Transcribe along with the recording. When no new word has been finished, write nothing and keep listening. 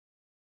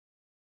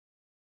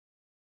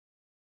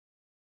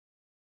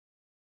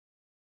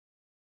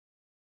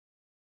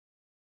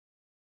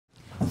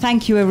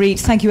Thank you,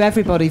 Irit. Thank you,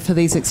 everybody, for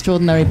these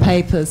extraordinary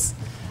papers,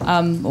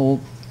 or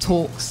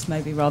talks,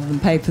 maybe rather than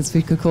papers,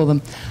 we could call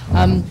them.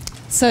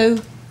 So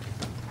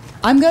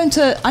I'm going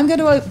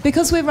to,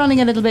 because we're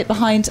running a little bit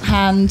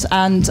behindhand,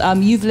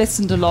 and you've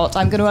listened a lot,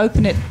 I'm going to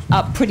open it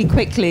up pretty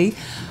quickly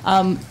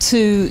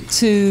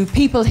to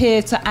people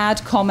here to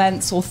add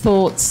comments or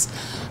thoughts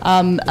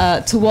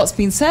to what's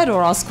been said,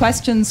 or ask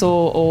questions,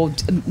 or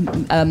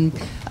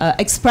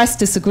express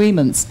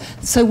disagreements.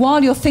 So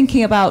while you're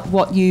thinking about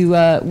what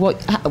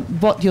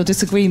your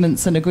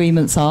disagreements and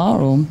agreements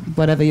are, or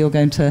whatever you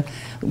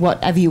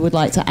would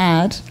like to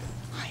add,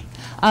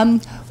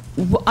 I'm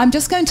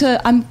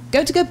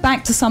going to go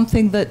back to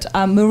something that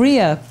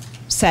Maria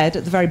said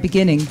at the very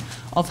beginning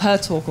of her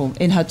talk, or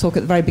in her talk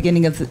at the very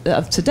beginning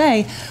of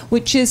today,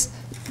 which is,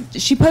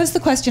 she posed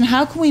the question,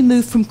 how can we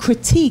move from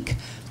critique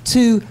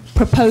to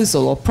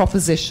proposal or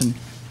proposition?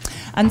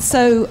 And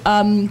so,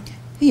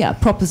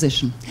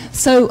 proposition.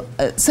 So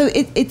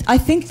I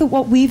think that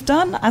what we've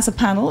done as a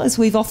panel is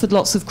we've offered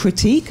lots of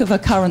critique of a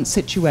current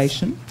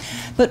situation,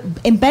 but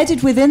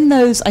embedded within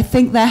those, I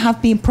think there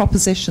have been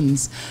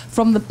propositions,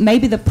 from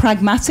maybe the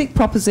pragmatic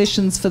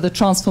propositions for the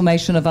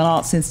transformation of an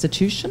arts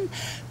institution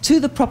to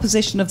the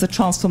proposition of the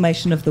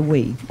transformation of the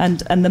we, and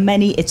the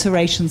many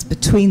iterations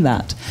between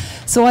that.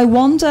 So I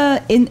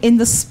wonder, in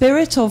the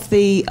spirit of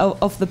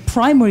the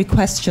primary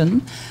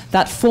question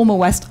that Former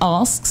West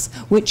asks,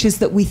 which is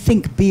that we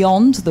think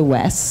beyond the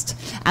West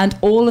and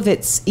all of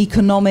its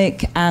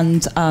economic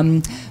and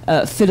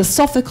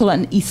philosophical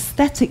and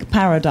aesthetic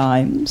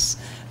paradigms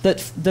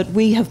that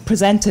we have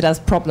presented as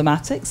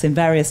problematics in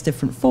various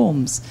different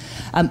forms,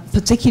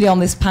 particularly on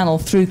this panel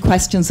through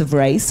questions of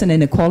race and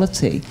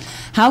inequality.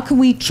 How can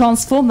we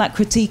transform that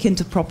critique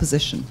into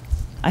proposition?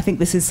 I think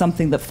this is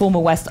something that Former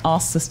West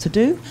asks us to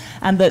do,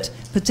 and that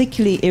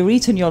particularly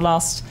Irit, in your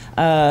last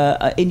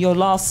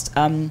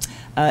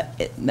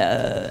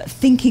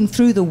thinking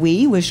through the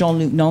we with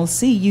Jean-Luc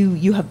Nancy,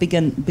 you have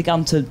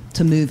begun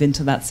to move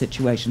into that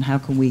situation. How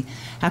can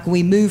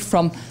we move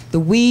from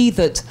the we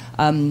that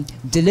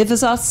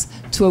delivers us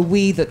to a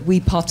we that we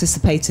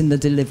participate in the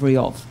delivery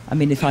of? I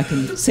mean, if I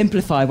can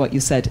simplify what you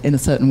said in a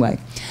certain way.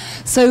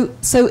 So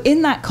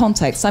in that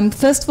context, I'm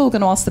first of all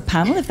going to ask the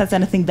panel if there's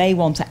anything they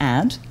want to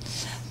add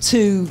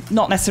to,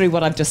 not necessarily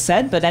what I've just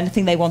said, but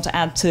anything they want to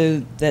add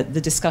to the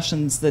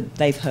discussions that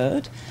they've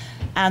heard,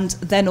 and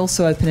then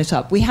also open it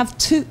up. We have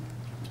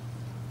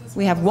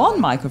one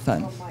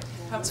microphone.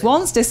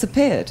 One's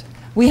disappeared.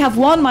 We have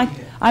one mic.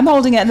 I'm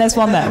holding it, and there's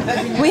one there.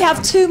 We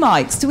have two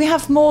mics. Do we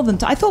have more than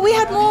two? I thought we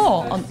had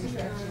more.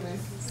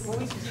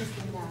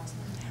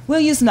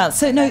 We'll use them now.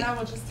 So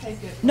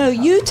no,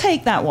 you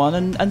take that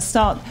one and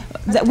start.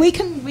 We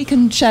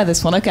can share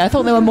this one. Okay, I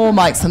thought there were more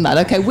mics than that.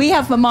 Okay, we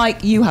have a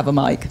mic. You have a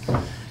mic.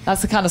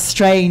 That's a kind of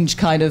strange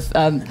kind of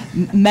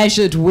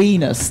measured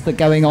we-ness that's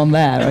going on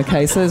there.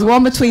 Okay, so there's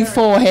one between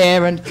 4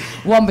 here and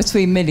one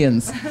between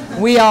millions.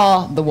 We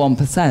are the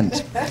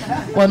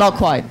 1%. Well, not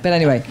quite, but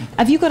anyway.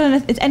 Have you got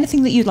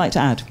anything that you'd like to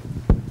add?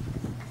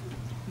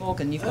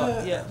 Morgan, you've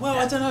got... yeah. Well,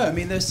 I don't know. I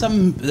mean, there's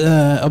some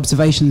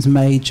observations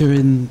made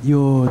during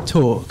your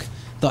talk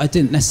that I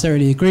didn't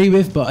necessarily agree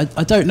with, but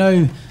I don't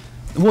know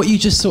what you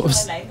just sort of...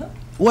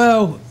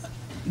 Well,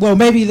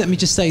 maybe let me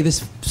just say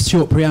this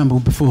short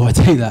preamble before I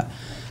do that.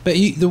 But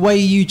the way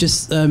you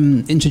just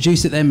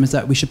introduced it then was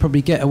that we should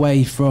probably get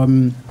away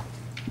from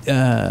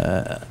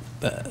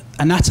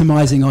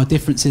anatomizing our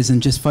differences and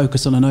just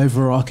focus on an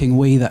overarching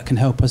we that can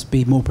help us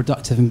be more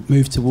productive and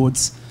move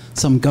towards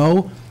some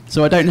goal.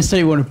 So I don't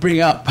necessarily want to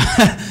bring up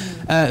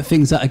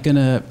things that are going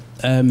to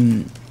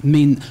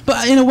mean...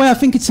 But in a way, I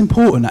think it's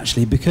important,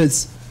 actually,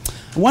 because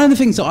one of the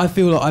things that I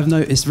feel like I've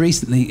noticed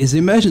recently is the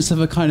emergence of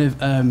a kind of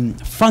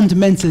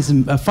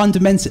fundamentalism,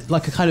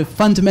 like a kind of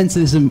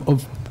fundamentalism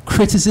of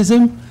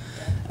criticism,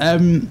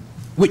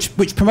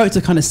 which promotes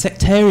a kind of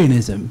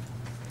sectarianism,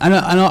 and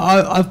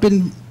I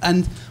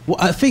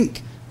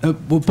think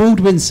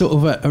Baldwin's sort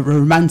of a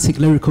romantic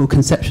lyrical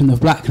conception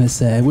of blackness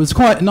there was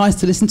quite nice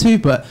to listen to,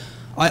 but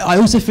I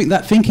also think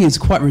that thinking is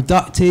quite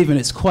reductive and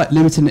it's quite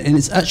limited and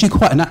it's actually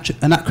quite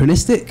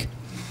anachronistic.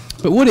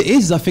 But what it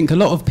is, I think a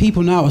lot of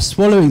people now are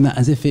swallowing that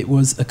as if it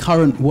was a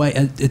current way,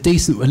 a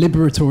decent, a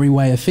liberatory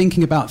way of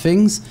thinking about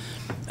things.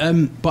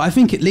 But I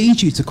think it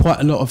leads you to quite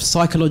a lot of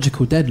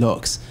psychological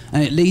deadlocks,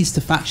 and it leads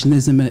to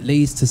factionalism, and it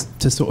leads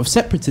to sort of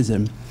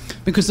separatism.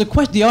 Because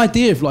the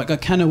idea of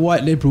like, can a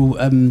white liberal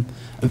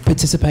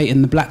participate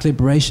in the black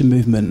liberation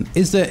movement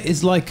is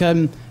like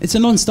it's a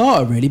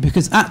non-starter really,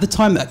 because at the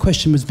time that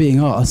question was being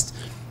asked,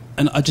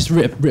 and I just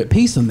wrote a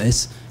piece on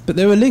this, but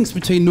there were links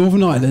between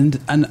Northern Ireland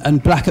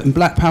and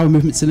black power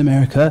movements in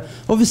America.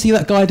 Obviously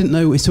that guy didn't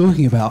know what he was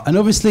talking about, and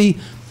obviously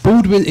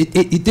Baldwin,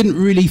 it didn't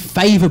really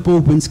favour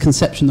Baldwin's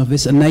conception of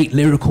this innate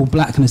lyrical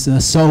blackness and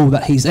a soul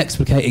that he's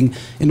explicating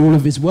in all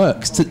of his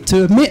works,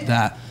 to admit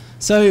that.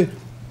 So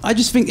I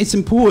just think it's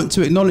important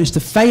to acknowledge the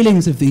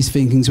failings of these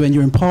thinkings when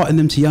you're imparting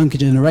them to younger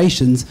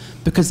generations,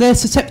 because they're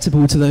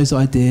susceptible to those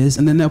ideas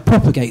and then they'll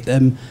propagate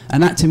them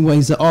and act in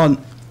ways that aren't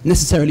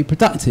necessarily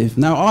productive.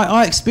 Now,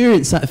 I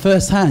experienced that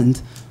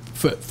firsthand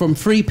from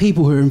 3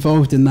 people who were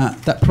involved in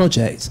that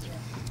project.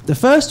 The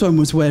first one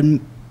was when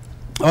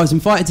I was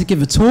invited to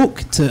give a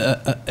talk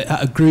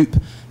at a group.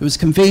 It was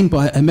convened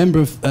by a member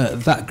of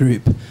that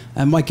group,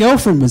 and my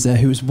girlfriend was there,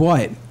 who was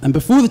white. And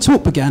before the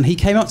talk began, he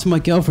came up to my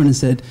girlfriend and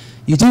said,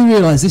 "You do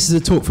realise this is a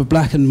talk for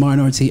black and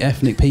minority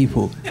ethnic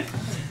people?"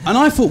 And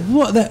I thought,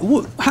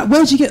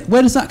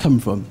 where does that come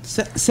from?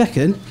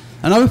 Second,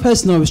 another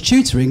person I was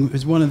tutoring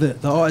was one of the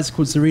artists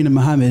called Serena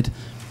Mohammed.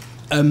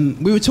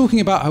 We were talking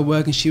about her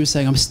work, and she was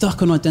saying, "I'm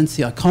stuck on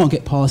identity, I can't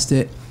get past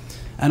it."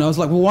 And I was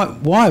like, well,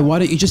 why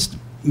don't you just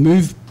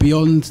move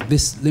beyond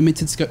this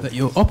limited scope that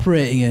you're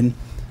operating in?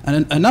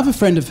 And another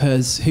friend of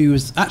hers, who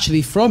was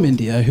actually from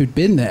India, who'd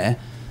been there,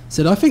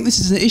 said, "I think this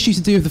is an issue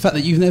to do with the fact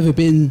that you've never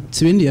been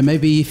to India.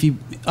 Maybe if you..."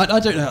 I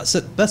don't know,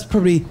 so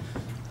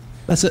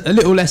that's a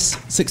little less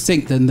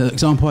succinct than the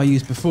example I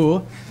used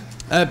before.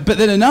 But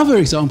then another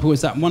example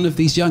was that one of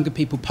these younger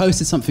people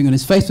posted something on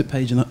his Facebook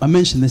page, and I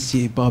mentioned this to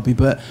you, Barbie,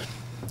 but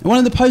one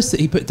of the posts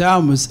that he put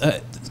down was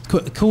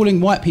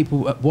calling white people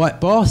white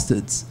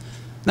bastards.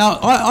 Now,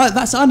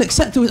 that's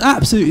unacceptable,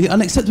 absolutely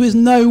unacceptable. There's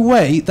no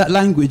way that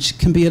language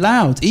can be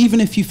allowed, even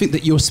if you think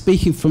that you're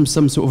speaking from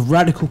some sort of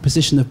radical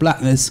position of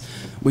blackness,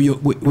 where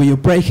you're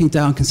breaking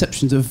down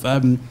conceptions of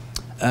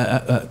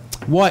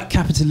white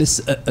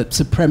capitalist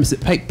supremacy,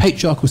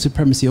 patriarchal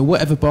supremacy, or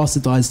whatever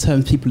bastardized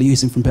terms people are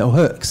using from bell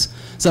hooks.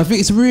 So I think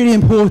it's really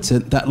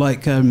important that,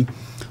 like,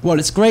 while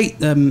it's great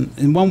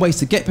in one way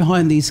to get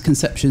behind these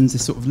conceptions,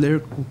 these sort of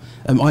lyrical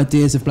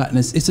ideas of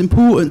blackness, it's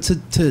important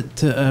to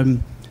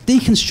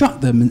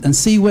deconstruct them and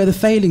see where the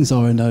failings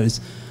are in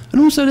those.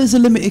 And also there's a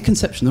limited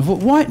conception of what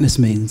whiteness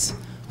means.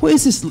 What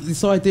is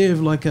this idea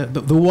of like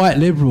the white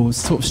liberals,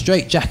 sort of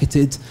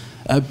straight-jacketed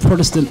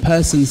Protestant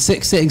person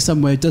sitting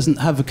somewhere who doesn't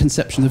have a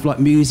conception of like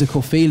music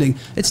or feeling?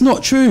 It's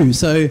not true.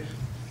 So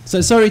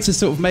sorry to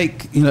sort of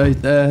make,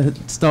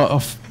 start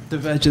off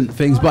divergent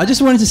things, but I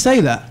just wanted to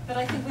say that. But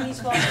I think we need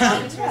to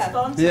ask to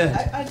respond.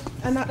 Yeah.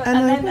 And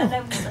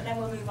then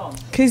we'll move on.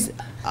 Because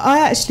I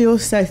actually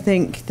also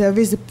think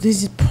there's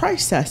a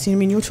process. I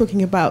mean, you're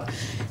talking about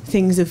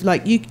things of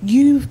like you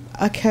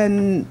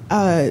can.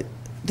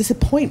 There's a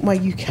point where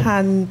you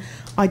can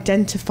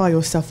identify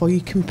yourself or you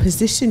can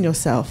position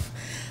yourself,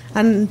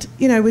 and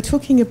we're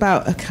talking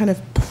about a kind of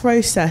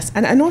process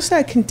and also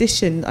a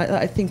condition.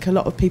 I think a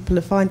lot of people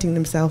are finding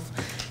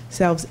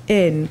themselves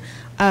in.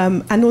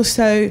 And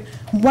also,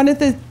 one of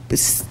the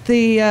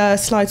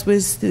slides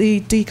was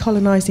the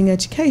decolonising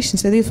education.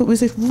 So it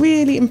was a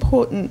really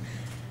important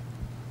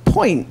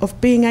point of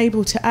being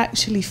able to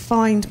actually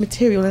find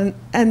material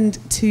and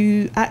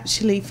to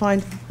actually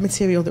find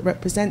material that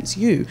represents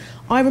you.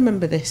 I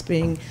remember this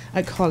being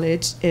at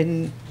college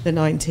in the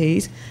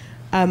 90s,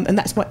 and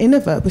that's why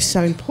Innova was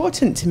so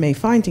important to me,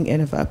 finding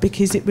Innova,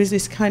 because it was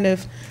this kind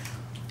of,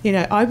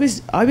 I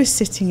was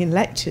sitting in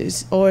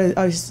lectures, or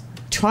I was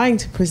trying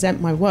to present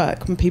my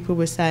work when people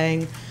were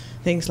saying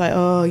things like,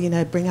 "Oh,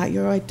 bring out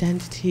your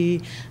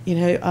identity,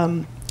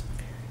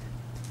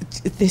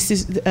 this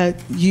is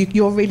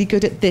you're really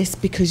good at this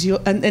because you're,"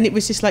 and it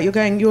was just like, you're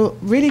going, "You're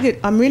really good.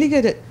 I'm really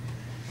good at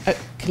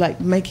like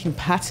making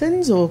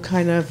patterns or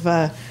kind of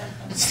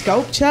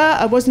sculpture.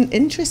 I wasn't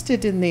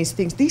interested in these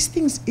things. These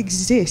things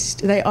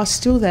exist. They are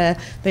still there.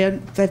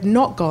 They've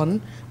not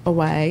gone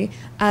away,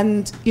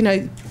 and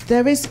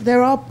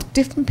there are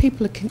different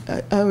people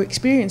are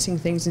experiencing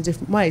things in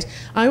different ways.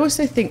 I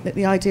also think that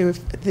the idea of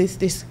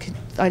this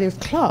idea of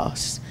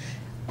class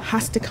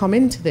has to come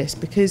into this,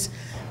 because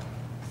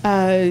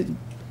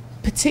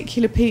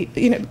particular people,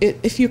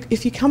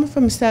 if you come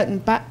from certain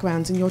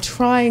backgrounds and you're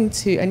trying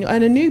to, and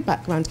a new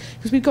background,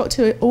 because we've got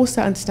to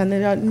also understand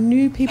there are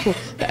new people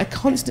that are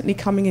constantly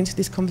coming into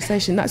this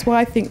conversation. That's why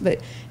I think that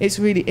it's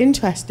really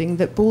interesting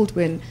that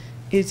Baldwin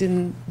is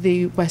in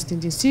the West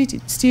Indian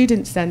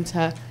Student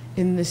Centre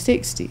in the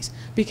 60s,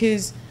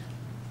 because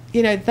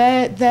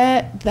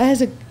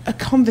there's a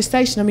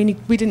conversation. I mean,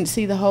 we didn't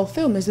see the whole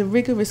film. There's a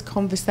rigorous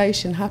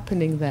conversation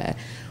happening there,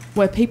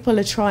 where people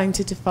are trying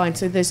to define.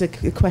 So there's a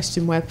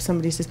question where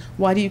somebody says,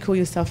 "Why do you call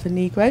yourself a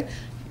Negro?"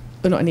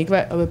 Or not a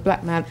Negro, or a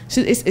black man.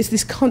 So it's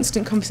this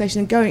constant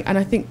conversation going. And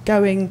I think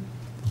going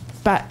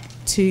back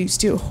to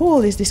Stuart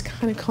Hall is this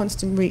kind of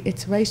constant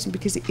reiteration,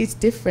 because it is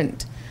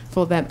different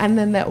for them. And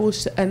then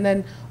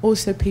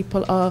also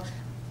people are,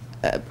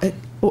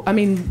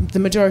 the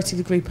majority of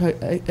the group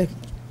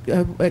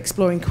are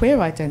exploring queer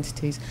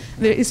identities.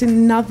 There is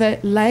another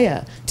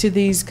layer to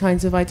these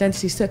kinds of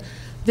identities. So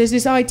there's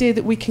this idea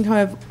that we can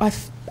kind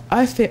of,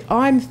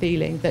 I'm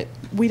feeling that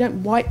we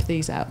don't wipe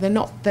these out. They're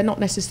not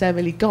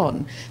necessarily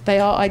gone. They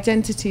are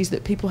identities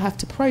that people have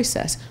to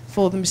process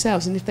for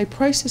themselves. And if they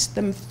process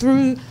them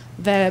through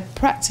their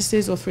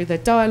practices or through their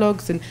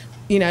dialogues, and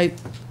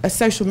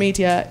social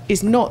media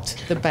is not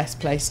the best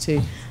place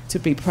to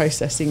be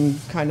processing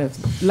kind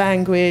of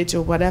language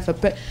or whatever.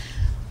 But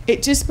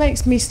it just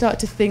makes me start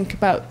to think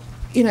about,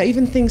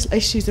 even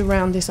issues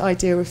around this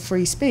idea of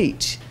free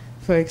speech.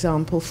 For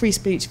example, free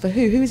speech for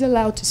who? Who is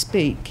allowed to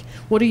speak?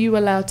 What are you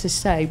allowed to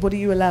say? What are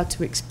you allowed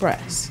to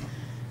express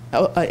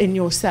in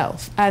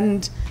yourself?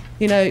 And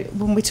you know,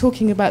 when we're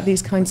talking about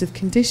these kinds of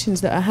conditions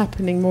that are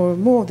happening more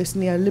and more, this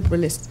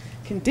neoliberalist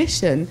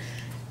condition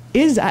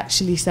is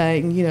actually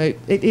saying, you know,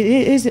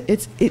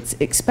 it's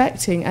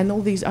expecting, and all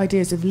these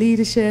ideas of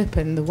leadership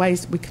and the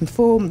ways that we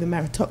conform, the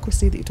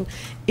meritocracy that you talk,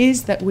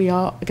 is that we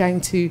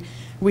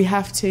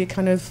have to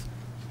kind of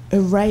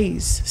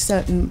erase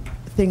certain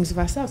things of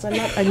ourselves.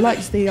 I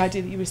liked the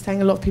idea that you were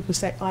saying. A lot of people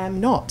say, I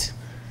am not.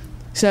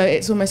 So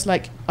it's almost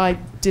like I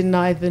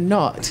deny the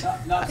not.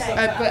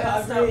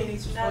 I really need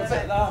to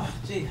translate that.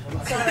 Gee,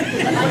 Sorry.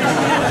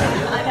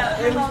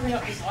 Bringing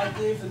up this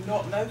idea of the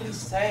not. Nobody's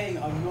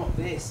saying I'm not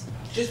this.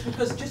 Just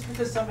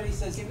because somebody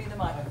says, give me the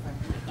microphone.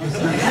 I'm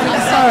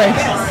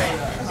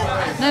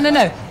sorry.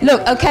 No.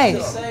 Look,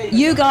 okay.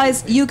 You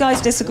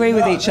guys disagree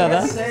with each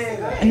other.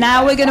 And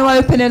now we're going to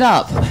open it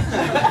up.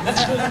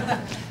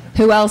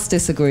 Who else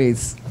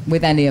disagrees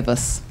with any of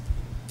us?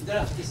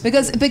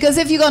 Because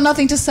if you've got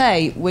nothing to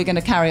say, we're going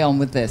to carry on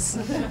with this.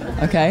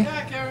 Okay?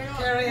 Yeah, carry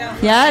on.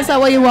 Yeah, is that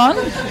what you want?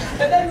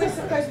 But then we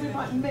suppose we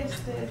might miss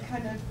the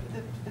kind of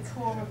the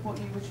core of what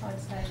you were trying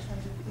to say in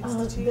terms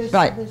of institutions.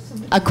 Right.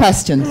 A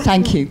question.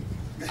 Thank you.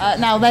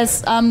 Now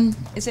there's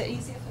is it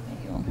easier for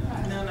me or?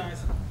 No,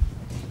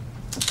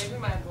 it's maybe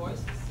my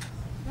voice.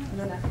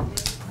 No.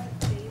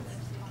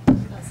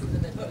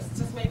 It's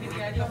just maybe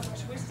the idea of a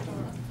twist or.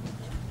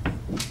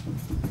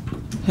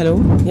 Hello.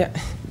 Yeah.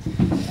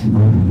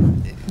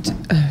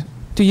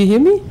 Do you hear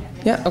me?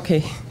 Yeah.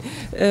 Okay.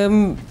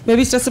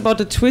 Maybe it's just about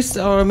the twist,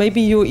 or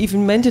maybe you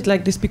even meant it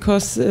like this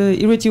because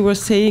Irit,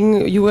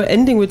 you were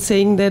ending with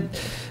saying that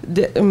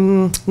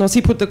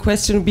Nancy put the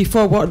question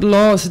before: what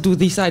laws do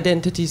these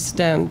identities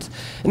stand?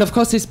 And of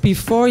course, this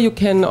before you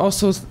can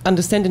also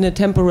understand in a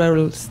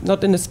temporal,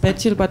 not in a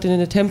spatial, but in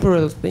a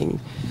temporal thing.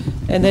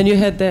 And then you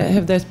have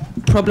that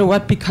problem: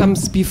 what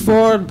becomes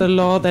before the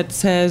law that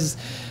says,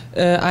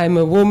 I'm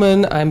a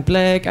woman, I'm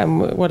black,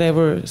 I'm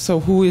whatever.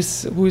 So who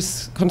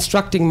is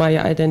constructing my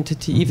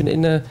identity, even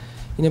in a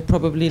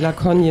probably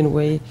Lacanian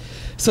way?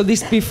 So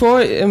this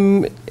before,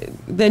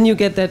 then you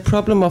get that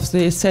problem of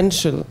the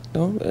essential.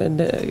 No?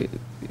 And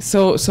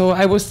so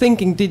I was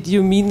thinking, did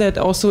you mean that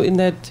also in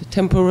that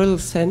temporal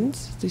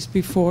sense, this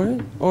before,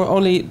 or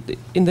only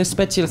in the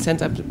spatial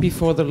sense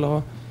before the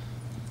law?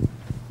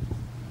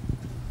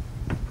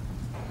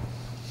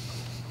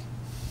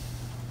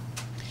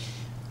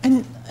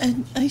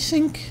 And I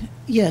think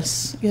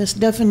yes,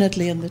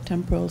 definitely in the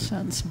temporal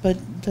sense. But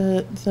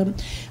I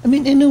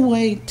mean, in a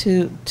way,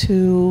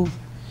 to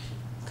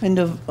kind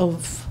of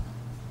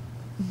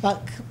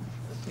back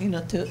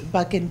into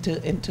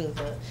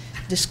the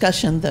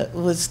discussion that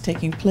was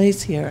taking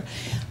place here.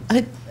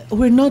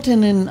 We're not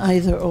in an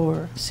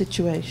either-or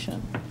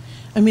situation.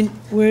 I mean,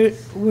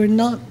 we're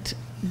not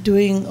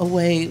doing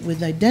away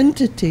with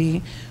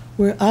identity.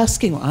 We're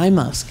asking, or I'm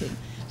asking,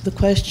 the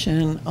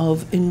question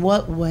of in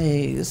what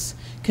ways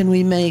can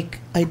we make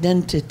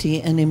identity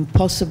an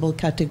impossible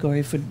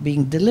category for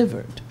being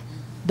delivered?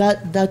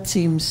 That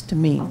seems to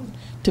me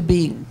to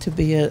be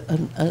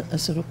a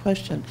sort of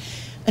question.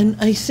 And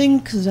I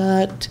think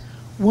that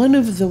one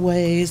of the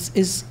ways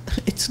is,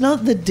 it's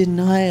not the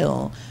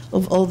denial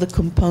of all the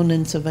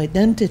components of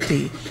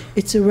identity,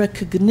 it's a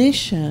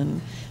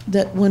recognition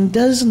that one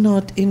does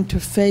not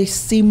interface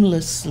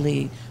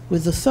seamlessly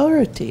with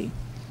authority,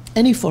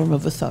 any form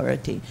of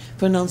authority.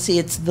 For Nancy,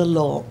 it's the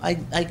law. I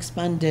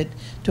expand it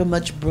to a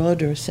much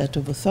broader set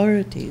of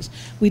authorities.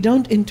 We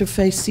don't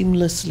interface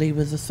seamlessly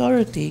with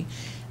authority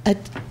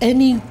at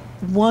any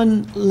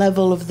one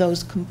level of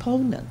those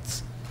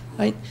components,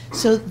 right?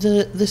 So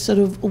the sort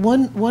of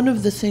one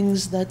of the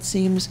things that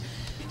seems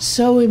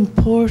so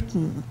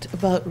important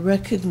about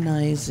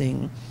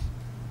recognizing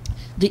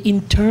the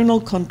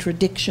internal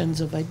contradictions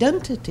of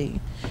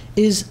identity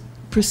is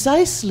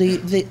precisely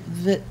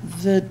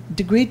the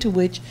degree to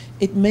which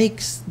it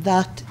makes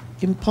that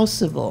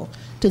impossible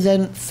to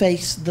then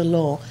face the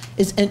law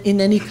is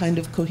in any kind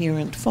of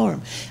coherent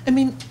form. I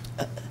mean,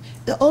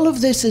 all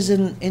of this is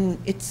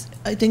it's,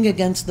 I think,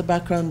 against the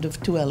background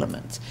of two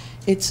elements.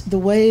 It's the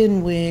way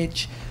in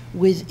which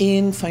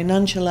within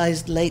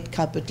financialized late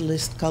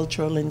capitalist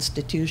cultural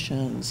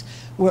institutions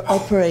we're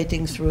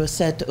operating through a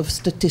set of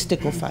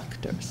statistical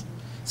factors.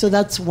 So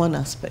that's one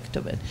aspect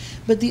of it.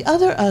 But the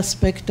other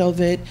aspect of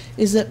it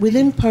is that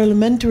within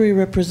parliamentary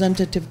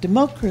representative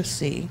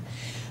democracy,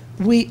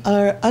 we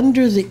are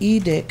under the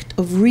edict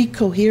of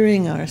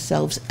recohering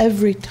ourselves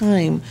every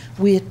time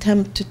we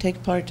attempt to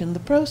take part in the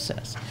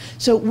process.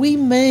 So we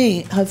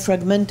may have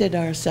fragmented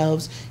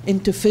ourselves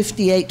into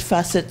 58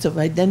 facets of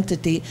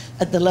identity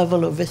at the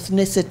level of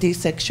ethnicity,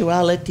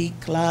 sexuality,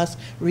 class,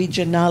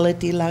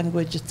 regionality,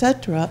 language,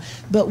 etc.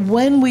 But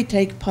when we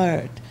take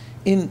part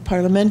in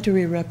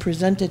parliamentary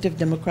representative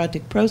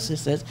democratic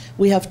processes,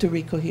 we have to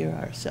recohere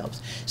ourselves.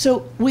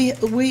 So we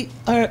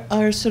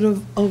are sort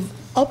of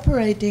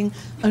operating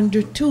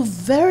under two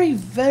very,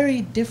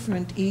 very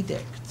different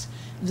edicts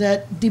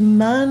that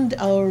demand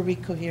our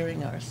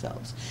recohering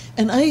ourselves.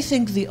 And I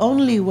think the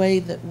only way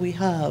that we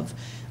have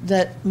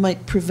that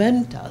might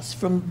prevent us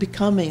from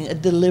becoming a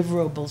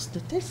deliverable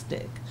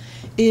statistic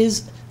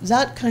is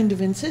that kind of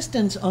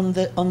insistence on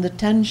the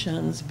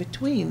tensions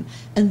between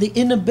and the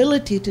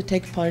inability to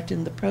take part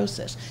in the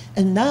process.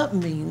 And that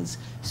means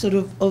sort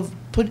of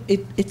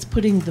it's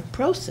putting the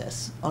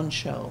process on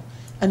show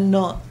and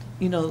not,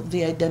 you know,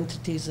 the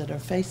identities that are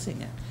facing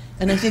it.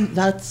 And I think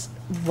that's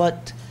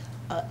what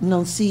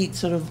Nancy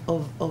sort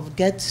of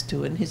gets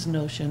to in his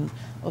notion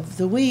of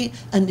the we,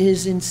 and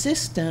his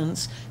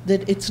insistence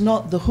that it's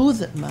not the who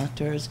that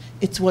matters,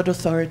 it's what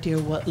authority or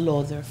what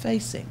law they're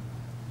facing.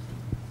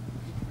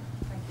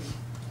 Thank you.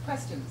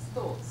 Questions,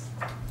 thoughts?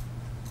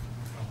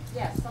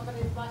 Yes, somebody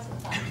right at the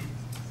back.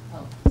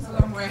 Oh, it's a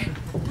long way.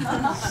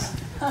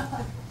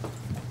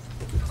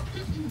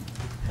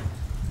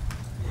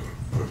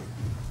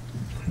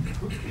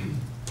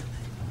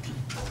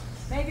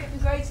 Maybe it'd be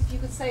great if you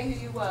could say who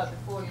you were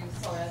before you.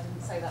 Sorry, I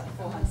didn't say that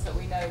beforehand, so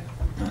we know,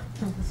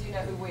 because you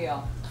know who we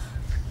are.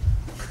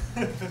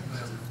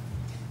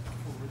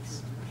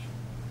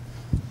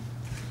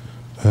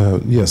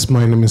 Yes,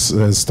 my name is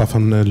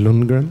Staffan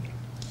Lundgren.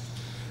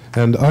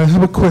 And I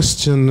have a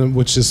question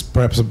which is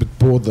perhaps a bit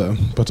broader,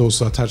 but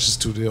also attaches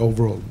to the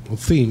overall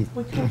theme.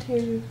 We can't hear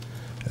you.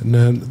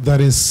 And that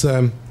is,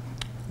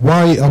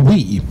 why are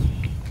we?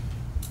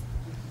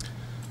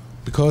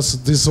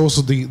 Because this is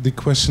also the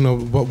question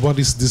of what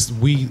is this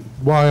we?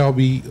 Why are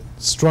we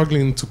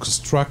struggling to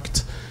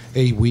construct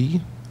a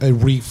we, a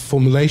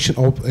reformulation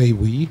of a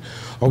we?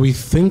 Are we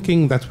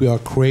thinking that we are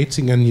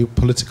creating a new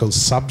political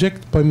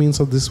subject by means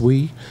of this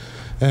we?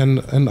 And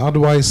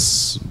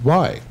otherwise,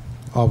 why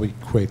are we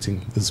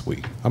creating this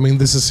we? I mean,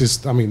 this is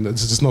just, I mean,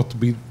 this is not to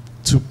be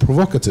too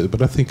provocative,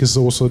 but I think it's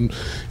also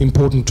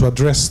important to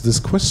address this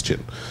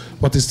question.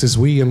 What is this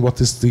we, and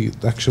what is the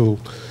actual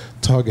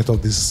target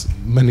of these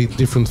many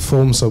different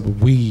forms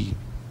of we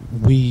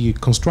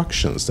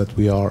constructions that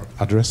we are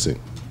addressing?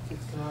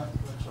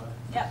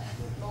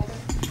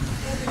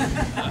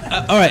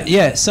 All right,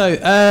 yeah, so,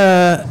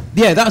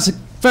 yeah, that was a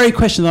very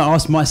question that I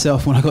asked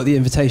myself when I got the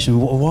invitation.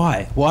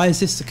 Why? Why is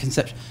this the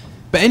conception?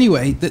 But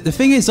anyway, the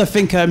thing is, I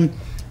think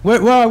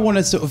where I want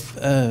to sort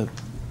of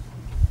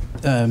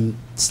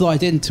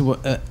slide into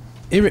what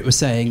Irit was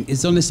saying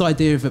is on this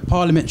idea of a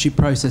parliamentary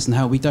process and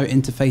how we don't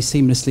interface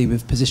seamlessly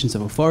with positions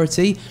of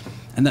authority,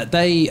 and that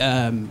they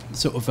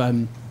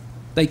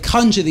they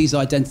conjure these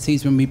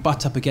identities when we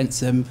butt up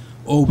against them,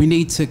 or we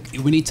need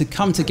to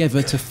come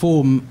together to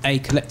form a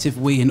collective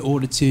we in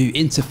order to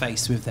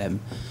interface with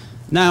them.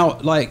 Now,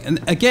 like, and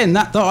again,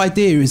 that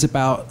idea is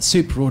about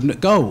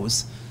superordinate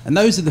goals, and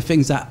those are the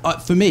things that,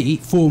 for me,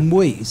 form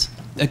we's.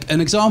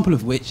 An example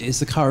of which is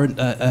the current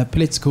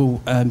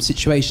political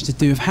situation to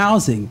do with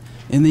housing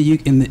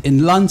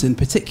in London,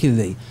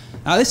 particularly.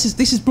 Now, this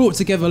is brought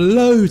together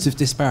loads of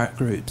disparate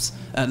groups: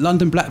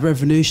 London Black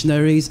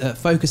Revolutionaries,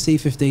 Focus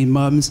C15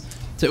 Mums.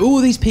 So all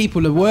these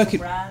people are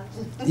working.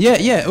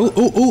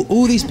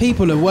 All these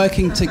people are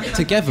working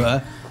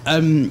together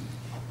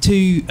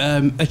to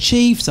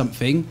achieve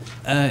something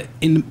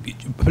in a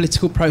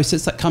political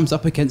process that comes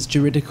up against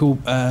juridical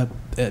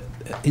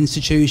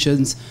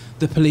institutions,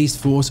 the police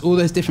force, all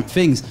those different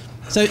things.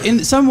 So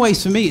in some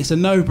ways, for me, it's a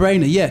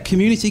no-brainer. Yeah,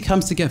 community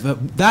comes together.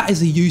 That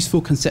is a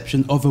useful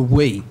conception of a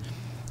we.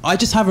 I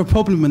just have a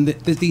problem when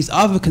these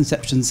other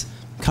conceptions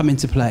come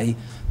into play,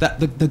 that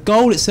the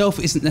goal itself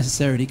isn't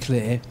necessarily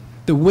clear,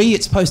 the we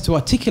it's supposed to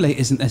articulate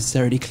isn't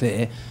necessarily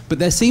clear, but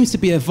there seems to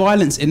be a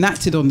violence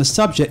enacted on the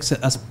subjects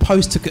that are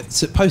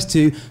supposed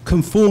to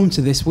conform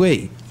to this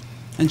we.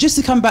 And just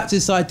to come back to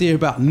this idea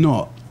about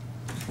not,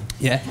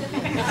 yeah.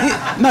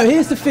 No,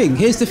 here's the thing,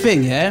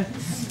 yeah.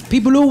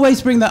 People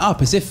always bring that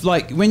up as if,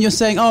 like, when you're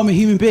saying, oh, I'm a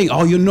human being,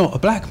 oh, you're not a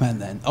black man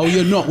then, oh,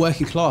 you're not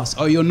working class,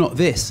 oh, you're not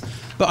this.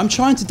 But I'm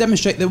trying to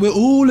demonstrate that we're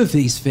all of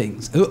these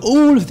things,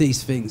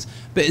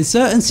 but in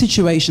certain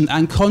situations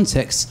and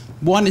contexts,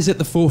 one is at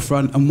the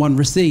forefront and one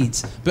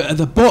recedes. But at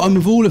the bottom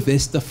of all of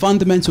this, the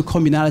fundamental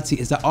communality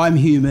is that I'm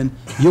human,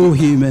 you're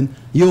human,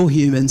 you're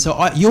human. So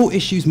your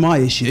issue's my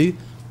issue,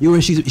 your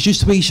issue is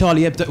just we,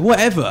 Charlie Hebdo,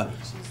 whatever.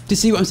 Do you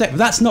see what I'm saying? But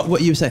that's not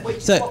what you were saying.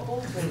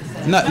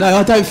 No,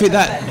 I don't think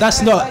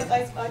that's not.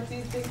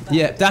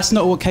 Yeah, that's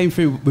not what came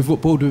through with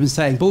what Baldwin was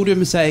saying. Baldwin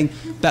was saying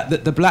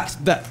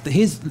that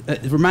his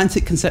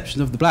romantic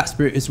conception of the black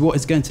spirit is what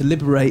is going to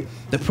liberate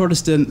the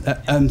Protestant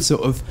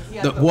sort of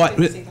the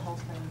white.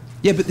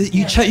 Yeah, but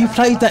you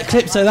played that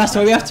clip, so that's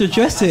why we have to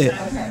address it.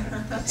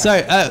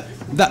 So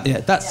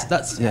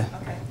that's yeah.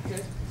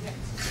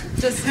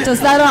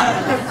 Does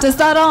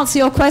that answer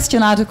your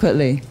question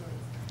adequately?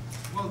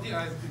 Well,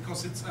 yeah,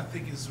 because I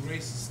think it's a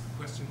racist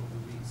question of the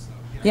we. So,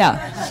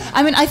 yeah,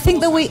 I mean, I think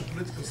that we.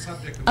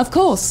 Of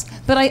course,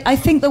 but I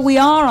think that we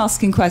are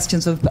asking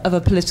questions of a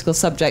political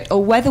subject,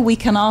 or whether we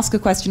can ask a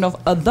question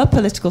of the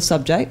political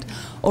subject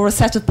or a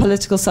set of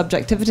political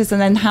subjectivities and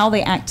then how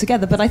they act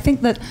together. But I think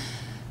that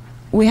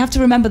we have to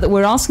remember that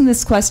we're asking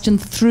this question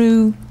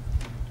through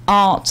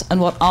art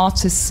and what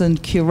artists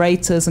and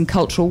curators and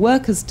cultural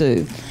workers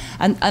do.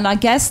 And I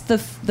guess the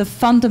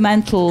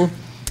fundamental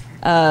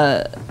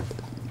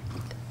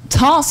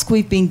task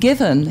we've been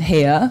given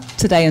here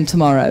today and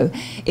tomorrow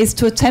is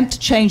to attempt to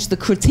change the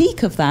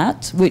critique of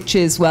that, which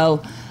is,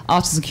 well,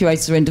 artists and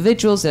curators are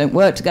individuals, they don't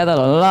work together,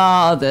 la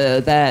la la,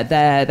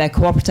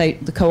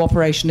 the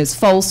cooperation is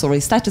false or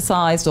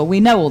aestheticized, or we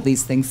know all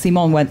these things.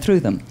 Simon went through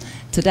them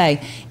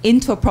today,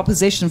 into a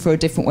proposition for a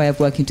different way of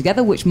working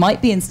together, which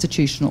might be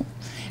institutional.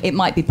 It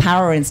might be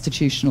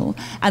para-institutional,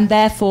 and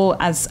therefore,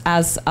 as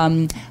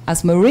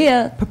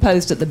Maria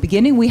proposed at the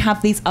beginning, we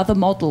have these other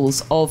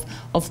models of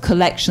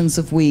collections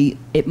of we.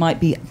 It might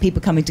be people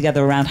coming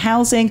together around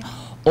housing,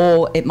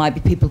 or it might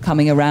be people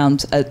coming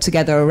around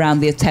together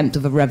around the attempt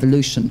of a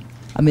revolution.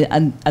 I mean,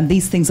 and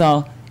these things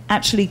are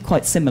actually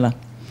quite similar,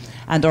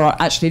 and are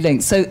actually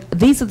linked. So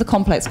these are the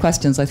complex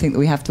questions I think that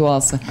we have to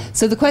answer.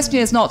 So the question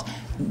is not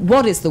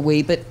what is the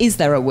we, but is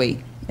there a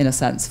we, in a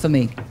sense, for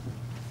me.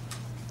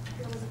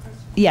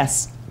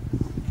 Yes.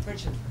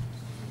 Richard.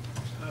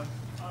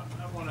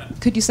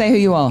 Could you say who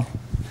you are?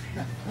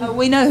 Oh,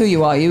 we know who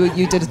you are.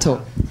 You did a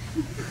talk.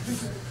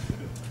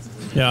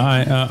 Yeah,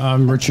 hi.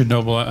 I'm Richard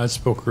Noble. I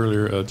spoke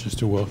earlier just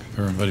to welcome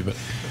everybody, but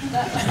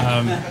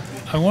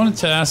I wanted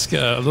to ask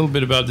a little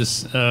bit about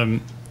this, the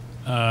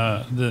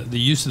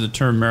use of the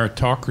term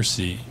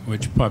meritocracy,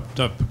 which popped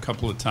up a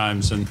couple of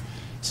times and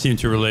seemed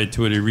to relate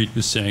to what Irit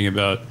was saying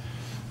about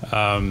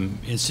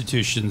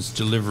institutions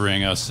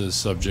delivering us as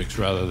subjects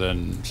rather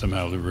than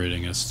somehow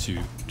liberating us to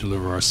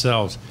deliver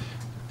ourselves.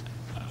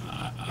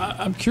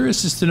 I'm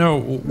curious as to know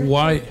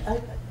why...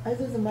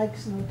 Either the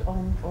mic's not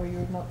on or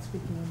you're not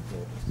speaking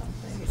into it or something.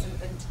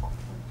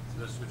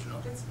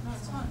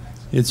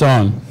 It's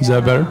on. Is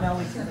that better? No,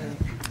 we can.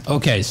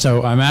 Okay,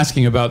 so I'm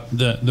asking about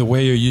the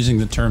way you're using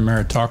the term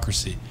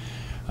meritocracy.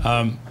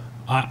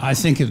 I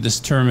think of this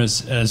term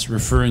as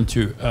referring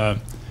to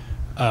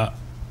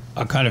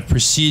a kind of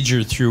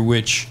procedure through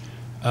which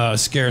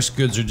scarce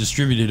goods are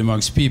distributed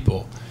amongst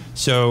people.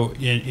 So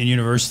in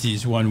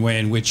universities, one way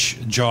in which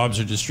jobs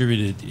are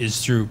distributed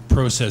is through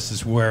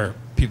processes where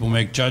people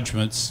make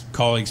judgments,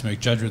 colleagues make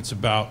judgments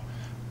about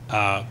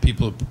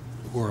people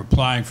who are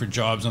applying for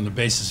jobs on the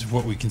basis of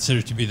what we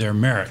consider to be their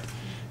merit.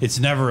 It's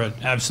never an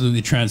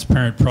absolutely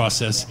transparent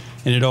process,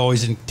 and it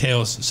always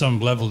entails some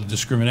level of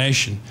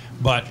discrimination,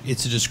 but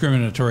it's a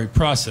discriminatory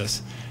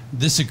process.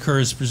 This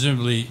occurs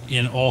presumably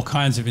in all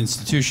kinds of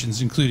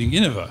institutions, including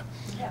Innova.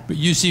 But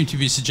you seem to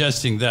be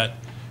suggesting that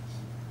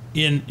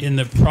in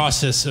the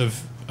process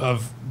of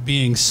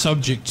being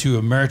subject to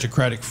a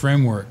meritocratic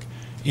framework,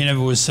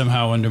 Innova was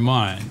somehow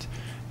undermined.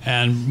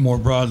 And more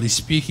broadly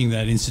speaking,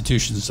 that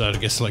institutions, I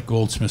guess like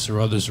Goldsmiths or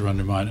others, are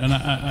undermined. And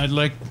I'd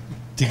like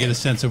to get a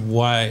sense of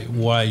why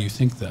you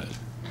think that.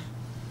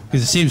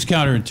 Because it seems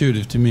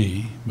counterintuitive to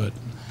me, but...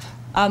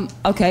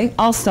 Okay,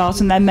 I'll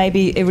start and then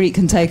maybe Irit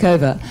can take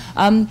over.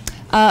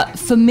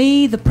 For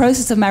me, the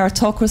process of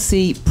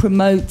meritocracy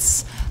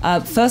promotes,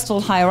 first of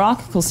all,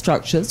 hierarchical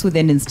structures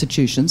within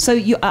institutions.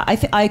 So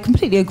I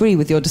completely agree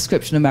with your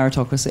description of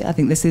meritocracy. I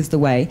think this is the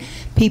way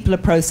people are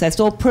processed,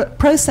 or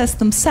process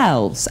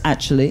themselves,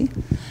 actually,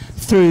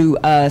 through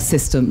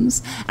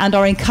systems, and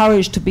are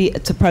encouraged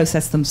to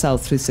process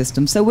themselves through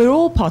systems. So we're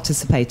all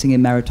participating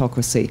in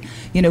meritocracy.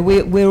 You know,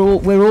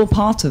 we're all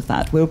part of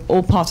that. We're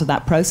all part of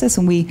that process,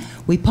 and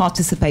we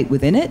participate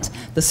within it.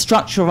 The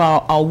structure of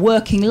our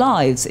working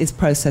lives is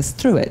processed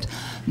through it.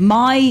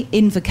 My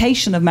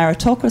invocation of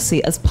meritocracy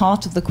as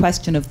part of the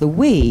question of the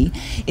we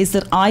is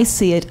that I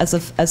see it as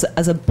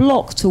a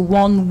block to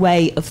one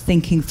way of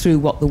thinking through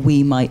what the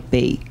we might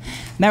be.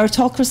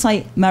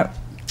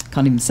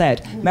 Can't even say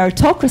it.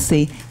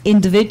 Meritocracy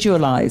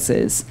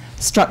individualizes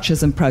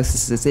structures and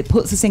processes. It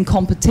puts us in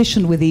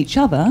competition with each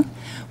other,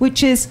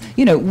 which is,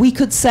 you know, we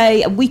could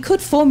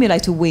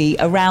formulate a we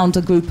around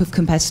a group of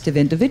competitive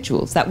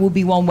individuals. That will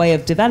be one way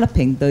of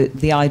developing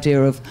the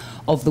idea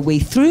of the we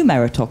through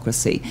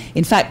meritocracy.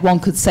 In fact, one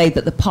could say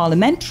that the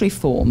parliamentary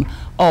form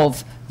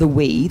of the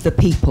we, the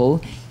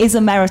people, is a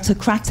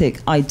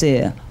meritocratic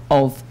idea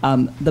of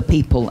the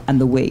people and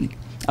the we.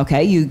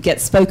 Okay, you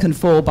get spoken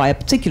for by a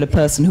particular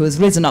person who has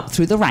risen up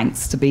through the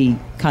ranks to be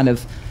kind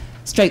of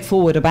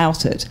straightforward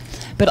about it.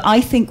 But I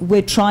think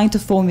we're trying to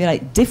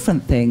formulate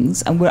different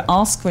things, and we're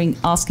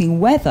asking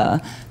whether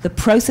the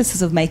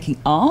processes of making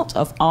art,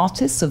 of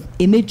artists, of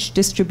image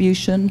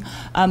distribution,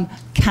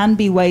 can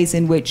be ways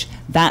in which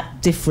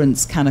that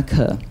difference can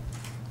occur.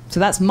 So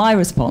that's my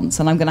response,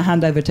 and I'm going to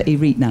hand over to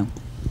Irit now.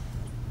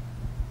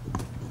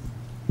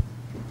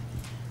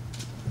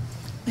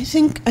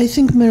 I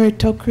think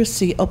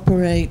meritocracy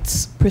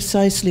operates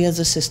precisely as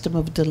a system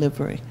of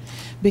delivery,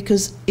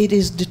 because it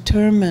is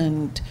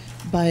determined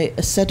by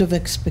a set of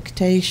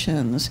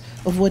expectations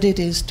of what it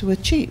is to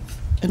achieve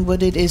and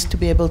what it is to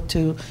be able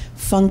to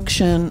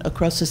function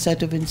across a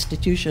set of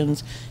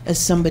institutions as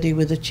somebody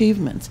with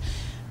achievements.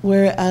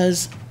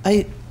 Whereas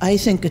I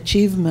think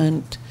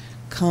achievement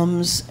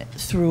comes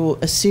through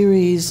a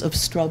series of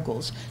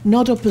struggles,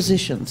 not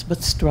oppositions,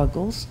 but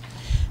struggles.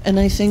 And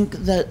I think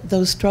that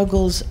those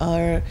struggles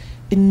are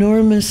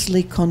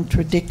enormously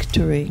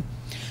contradictory.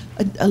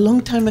 A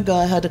long time ago,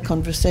 I had a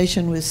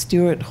conversation with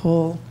Stuart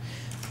Hall,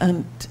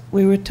 and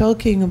we were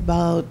talking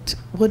about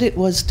what it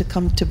was to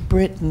come to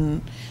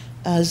Britain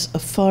as a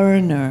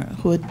foreigner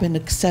who had been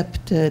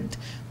accepted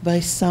by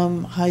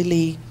some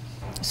highly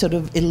sort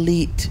of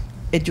elite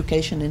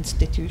education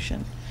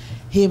institution.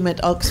 Him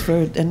at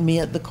Oxford and me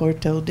at the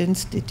Courtauld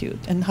Institute,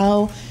 and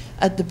how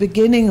at the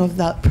beginning of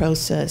that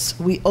process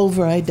we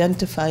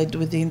over-identified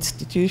with the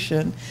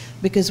institution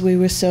because we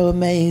were so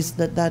amazed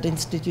that that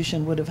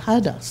institution would have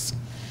had us.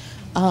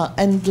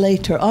 And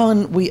later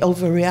on, we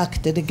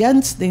overreacted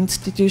against the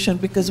institution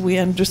because we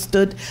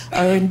understood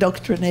our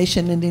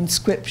indoctrination and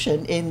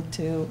inscription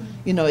into,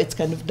 you know, its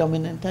kind of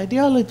dominant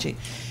ideology.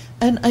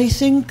 And I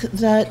think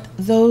that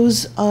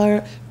those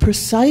are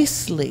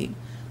precisely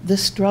the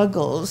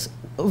struggles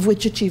of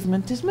which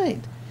achievement is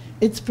made.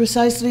 It's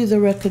precisely the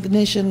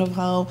recognition of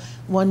how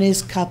one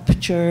is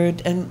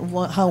captured and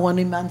how one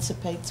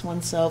emancipates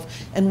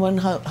oneself and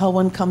how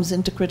one comes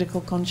into critical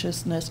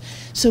consciousness.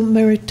 So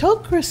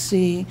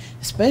meritocracy,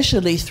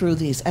 especially through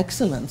these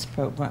excellence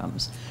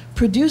programs,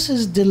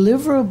 produces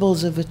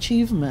deliverables of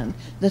achievement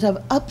that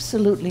have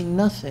absolutely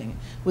nothing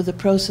with the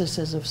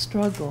processes of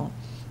struggle,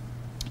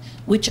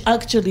 which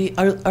actually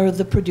are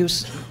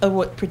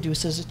what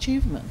produces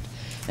achievement.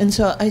 And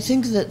so I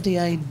think that the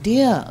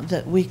idea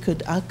that we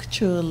could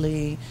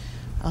actually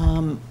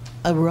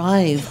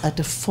arrive at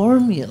a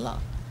formula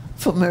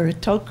for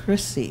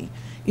meritocracy,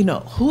 you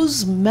know,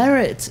 whose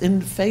merits in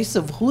the face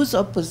of whose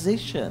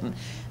opposition,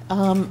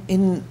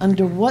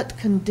 under what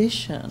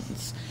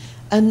conditions,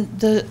 and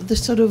the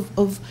sort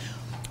of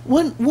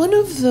one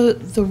of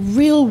the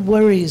real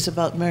worries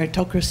about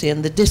meritocracy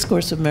and the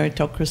discourse of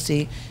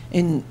meritocracy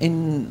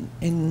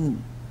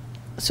in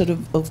sort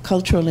of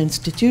cultural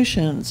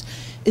institutions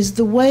is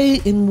the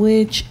way in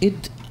which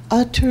it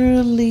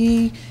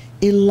utterly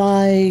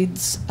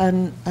elides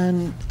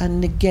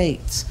and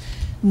negates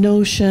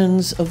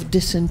notions of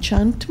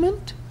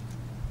disenchantment,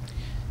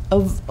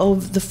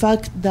 of the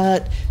fact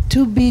that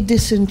to be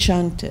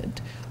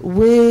disenchanted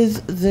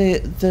with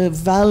the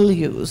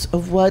values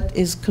of what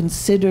is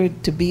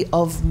considered to be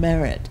of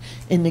merit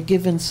in a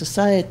given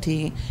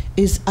society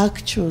is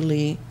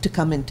actually to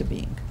come into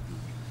being.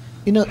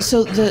 You know,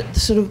 so the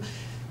sort of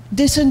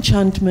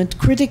disenchantment,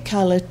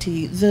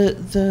 criticality,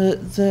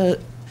 the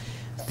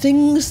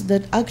things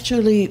that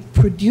actually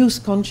produce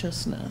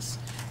consciousness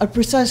are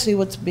precisely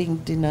what's being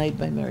denied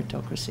by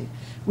meritocracy,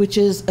 which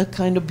is a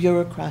kind of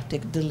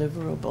bureaucratic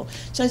deliverable.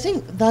 So I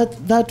think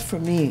that for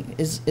me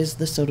is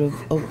the sort of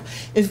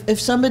if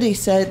somebody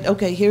said,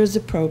 okay, here's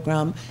a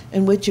program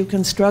in which you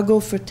can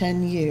struggle for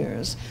 10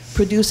 years,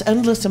 produce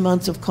endless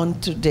amounts of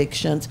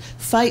contradictions,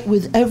 fight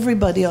with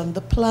everybody on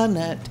the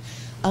planet,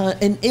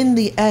 and in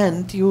the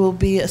end, you will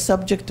be a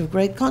subject of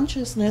great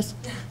consciousness,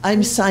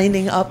 I'm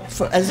signing up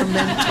as a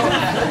mentor.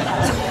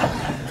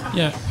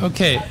 Yeah,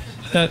 okay,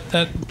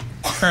 that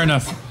fair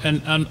enough.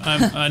 And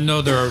I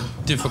know there are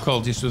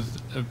difficulties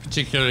with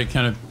particularly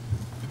kind of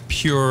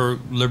pure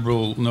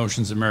liberal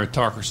notions of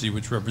meritocracy,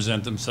 which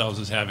represent themselves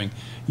as having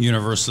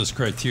universalist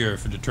criteria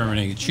for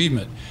determining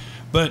achievement.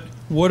 But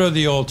what are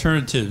the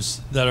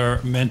alternatives that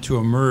are meant to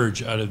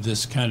emerge out of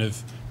this kind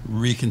of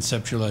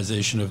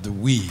reconceptualization of the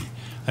we?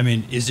 I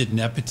mean, is it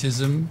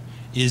nepotism?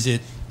 Is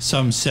it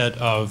some set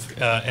of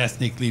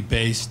ethnically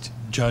based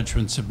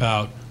judgments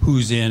about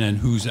who's in and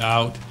who's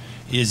out?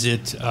 Is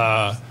it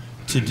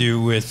to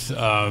do with,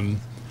 I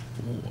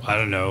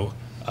don't know,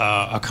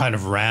 a kind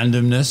of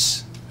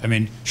randomness? I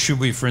mean, should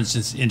we, for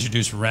instance,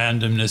 introduce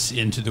randomness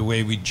into the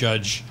way we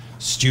judge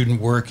student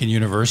work in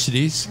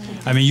universities?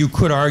 I mean, you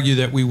could argue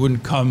that we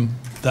wouldn't come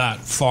that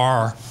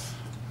far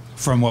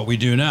from what we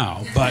do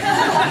now. But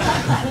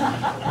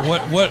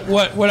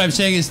what I'm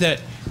saying is that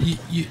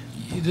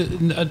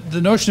the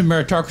notion of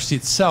meritocracy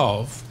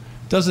itself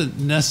doesn't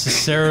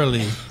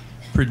necessarily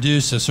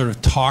produce a sort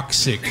of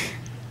toxic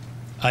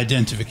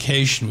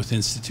identification with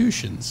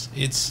institutions.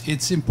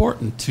 It's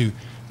important to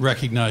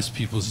recognize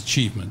people's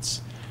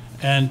achievements.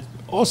 And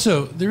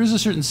also, there is a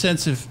certain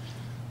sense of,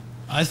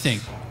 I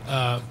think,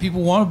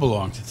 people want to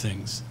belong to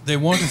things. They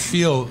want to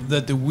feel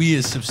that the we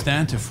is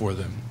substantive for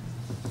them.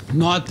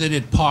 Not that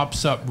it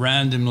pops up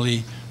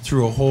randomly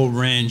through a whole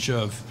range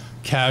of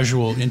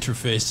casual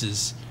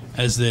interfaces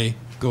as they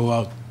go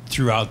out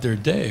throughout their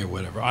day or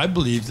whatever. I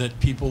believe that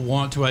people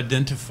want to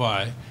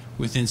identify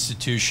with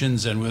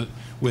institutions and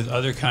with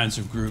other kinds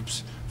of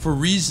groups for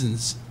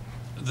reasons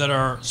that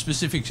are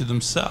specific to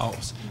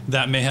themselves.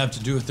 That may have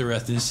to do with their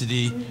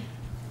ethnicity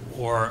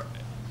or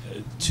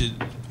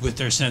with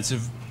their sense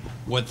of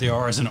what they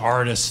are as an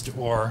artist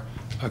or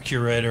a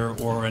curator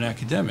or an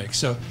academic.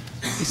 So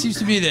it seems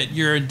to me that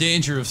you're in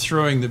danger of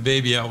throwing the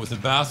baby out with the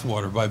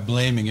bathwater by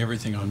blaming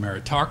everything on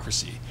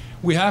meritocracy.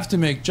 We have to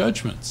make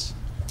judgments.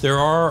 There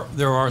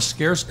are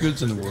scarce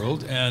goods in the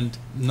world, and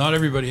not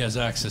everybody has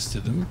access to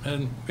them,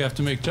 and we have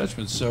to make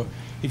judgments. So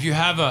if you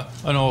have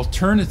an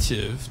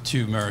alternative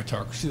to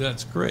meritocracy,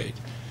 that's great.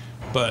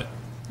 But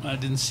I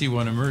didn't see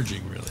one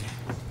emerging, really.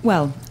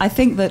 Well, I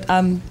think that,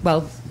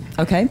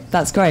 Okay,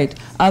 that's great.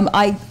 I mean,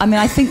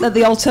 I think that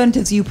the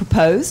alternatives you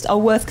proposed are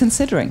worth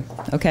considering.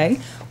 Okay,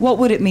 what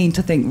would it mean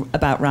to think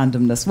about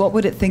randomness? What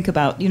would it think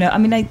about? You know, I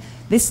mean,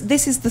 this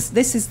is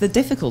the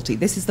difficulty.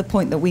 This is the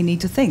point that we need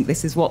to think.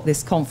 This is what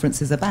this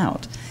conference is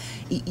about.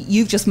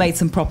 You've just made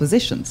some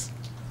propositions,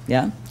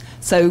 yeah.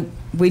 So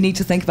we need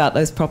to think about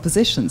those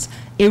propositions.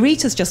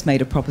 Irit has just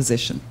made a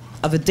proposition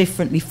of a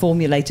differently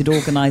formulated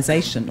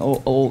organisation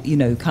or you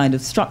know, kind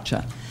of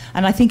structure,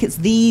 and I think it's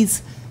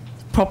these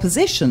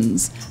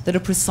propositions that are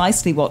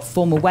precisely what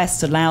Former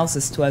West allows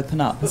us to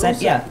open up.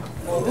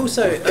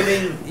 Also, I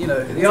mean, you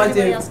know, the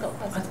idea.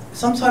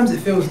 Sometimes it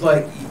feels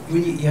like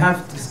when you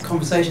have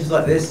conversations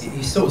like this,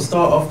 you sort of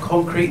start off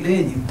concretely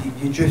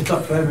and you drift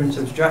up further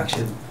into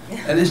abstraction,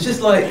 and it's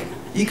just like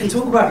you can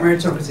talk about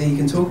meritocracy, you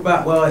can talk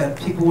about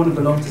people want to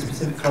belong to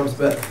specific clubs,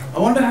 but I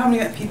wonder how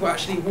many people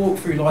actually walk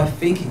through life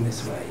thinking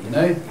this way. You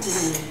know,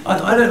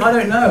 I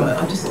don't know.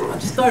 I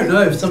just don't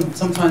know.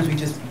 Sometimes we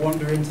just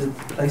wander into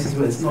places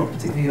where it's not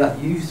particularly that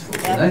useful.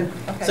 You know,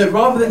 okay. So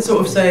rather than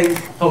sort of saying,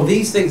 oh,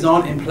 these things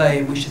aren't in play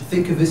and we should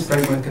think of this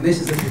framework and this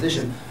is a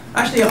position.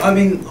 Actually, I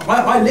mean,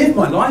 I live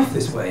my life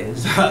this way.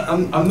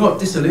 I'm not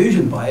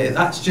disillusioned by it.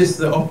 That's just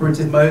the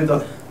operative mode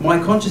of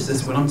my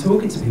consciousness when I'm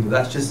talking to people.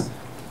 That's just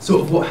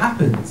sort of what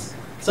happens.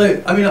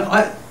 So, I mean,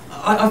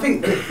 I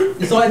think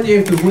this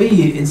idea of the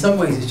we, in some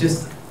ways, is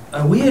just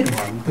a weird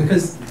one,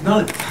 because,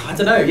 I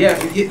don't know,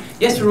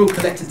 yes, we're all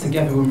collected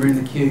together when we're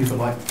in the queue for,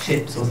 like,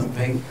 chips or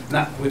something,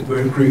 and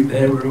we're a group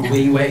there, we're a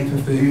we waiting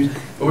for food,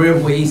 or we're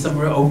a we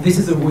somewhere, oh, this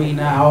is a we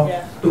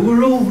now, but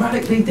we're all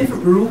radically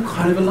different, we're all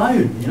kind of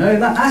alone, you know,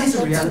 that is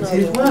a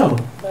reality as well.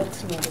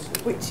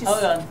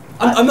 Hold on.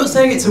 I'm not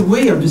saying it's a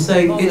we, I'm just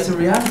saying it's a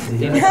reality.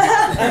 You know?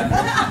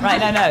 Right,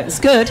 no, it's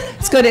good.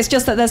 It's good. It's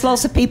just that there's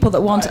lots of people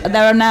that want.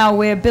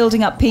 We're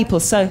building up people.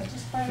 So. This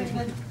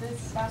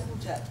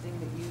battlejet thing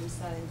that you were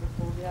saying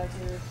before, the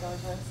idea of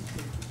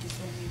diversity, which is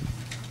when you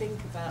think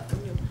about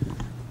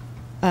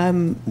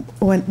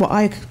what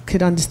I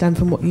could understand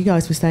from what you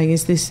guys were saying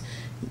is this,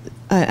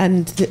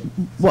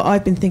 what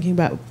I've been thinking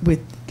about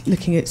with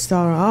looking at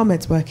Sarah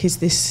Ahmed's work is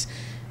this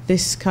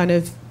kind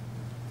of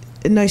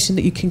notion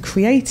that you can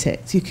create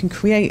it. You can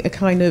create a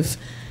kind of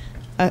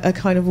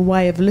a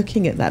way of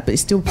looking at that, but it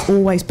still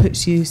always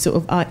puts you sort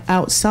of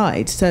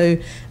outside. So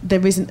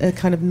there isn't a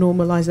kind of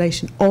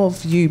normalisation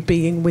of you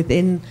being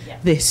within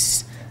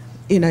this,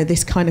 you know,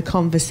 this kind of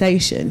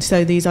conversation.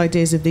 So these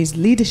ideas of these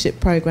leadership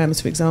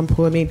programs, for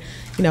example, I mean,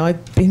 you know,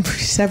 I've been through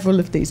several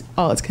of these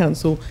Arts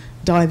Council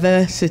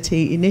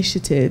diversity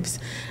initiatives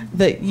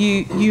that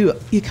you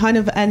kind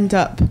of end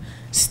up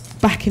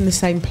back in the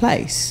same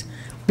place.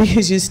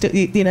 Because you're still,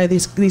 you know,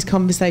 these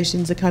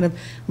conversations are kind of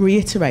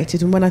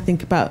reiterated. And when I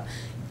think about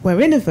where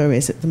Innova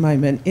is at the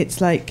moment,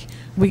 it's like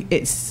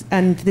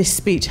and this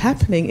speech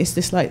happening is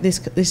just like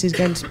this is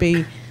going to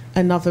be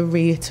another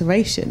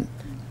reiteration,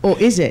 or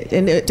is it?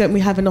 And don't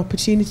we have an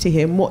opportunity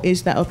here? And what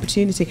is that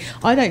opportunity?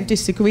 I don't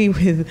disagree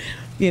with,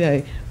 you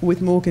know,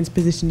 with Morgan's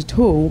position at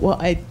all.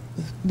 What I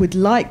would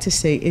like to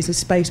see is a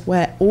space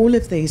where all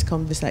of these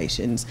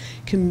conversations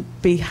can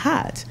be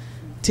had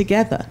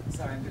together.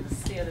 Sorry, I'm going to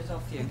steal it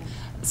off you.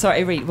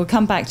 Sorry, Irit, we'll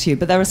come back to you.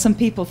 But there are some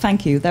people,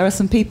 thank you, there are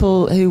some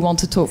people who want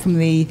to talk from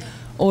the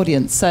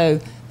audience. So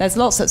there's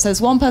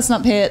there's one person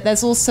up here,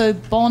 there's also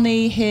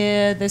Bonnie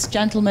here, this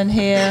gentleman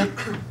here,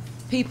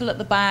 people at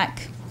the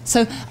back.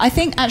 So I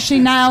think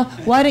actually now,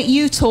 why don't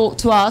you talk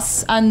to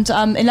us, and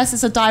unless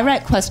it's a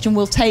direct question,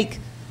 we'll take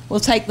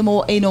them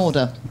all in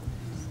order.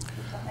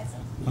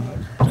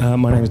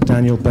 My name is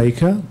Daniel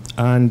Baker,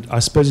 and I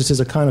suppose this is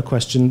a kind of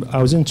question. I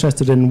was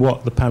interested in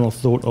what the panel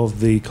thought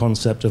of the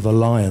concept of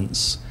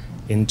alliance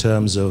in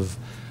terms of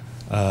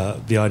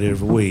the idea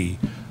of we.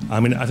 I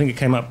mean, I think it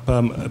came up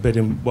a bit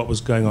in what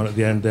was going on at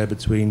the end there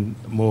between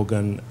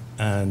Morgan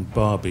and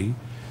Barby.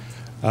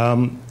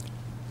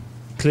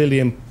 Clearly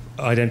in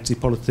identity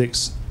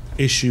politics,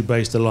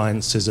 issue-based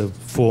alliances have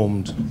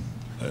formed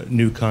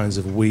new kinds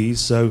of we's.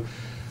 So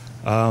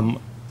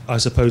I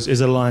suppose,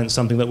 is alliance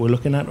something that we're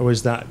looking at, or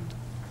is that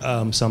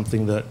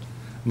something that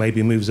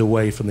maybe moves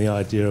away from the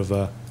idea of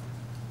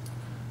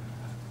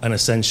an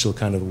essential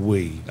kind of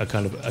we, a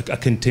kind of a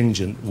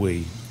contingent we?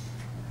 Okay.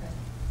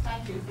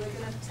 Thank you.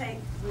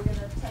 We're going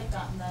to take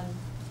that, and then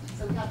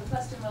so we have the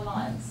question of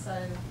alliance.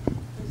 So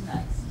who's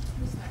next?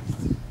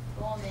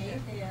 Bonnie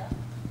here.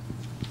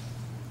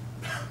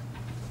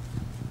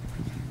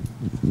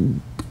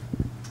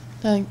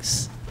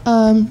 Thanks.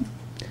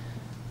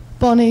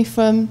 Bonnie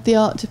from the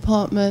art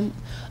department.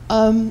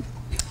 So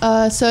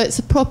it's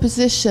a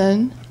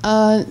proposition.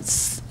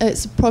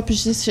 It's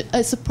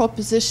a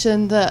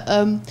proposition that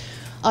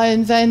I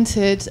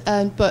invented,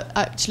 but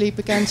actually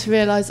began to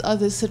realise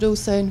others had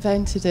also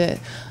invented it.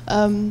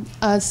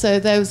 So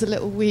there was a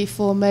little we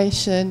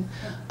formation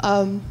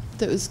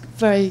that was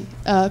very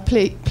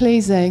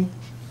pleasing.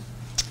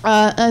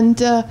 And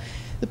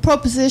the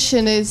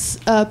proposition is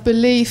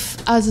belief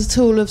as a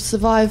tool of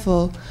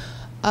survival,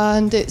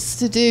 and it's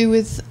to do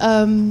with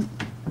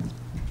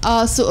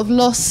our sort of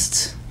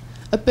lost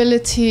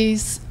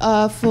abilities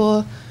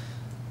for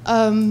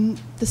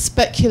the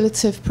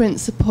speculative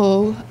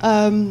principle,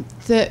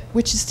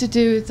 which is to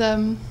do with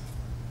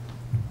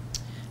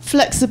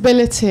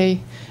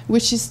flexibility,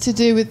 which is to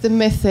do with the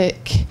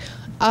mythic.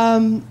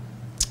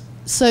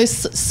 So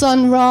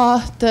Sun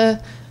Ra,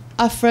 the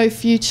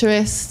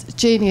Afrofuturist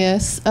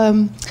genius,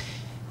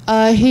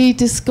 he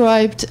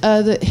described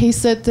that he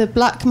said the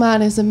black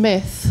man is a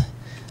myth,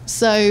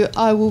 so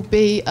I will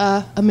be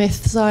a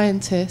myth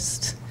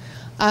scientist,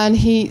 and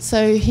he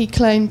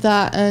claimed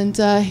that, and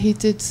he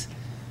did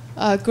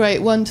great,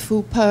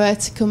 wonderful,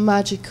 poetical,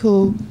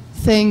 magical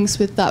things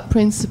with that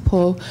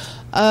principle.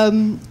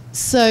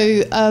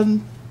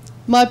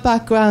 My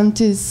background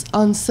is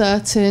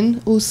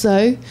uncertain,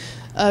 also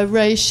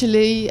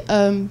racially,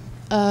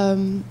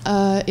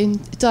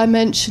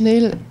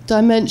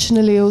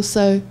 dimensionally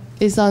also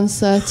is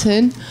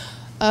uncertain.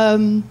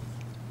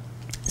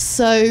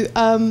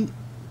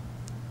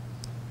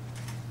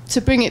 To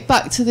bring it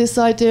back to this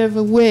idea of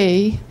a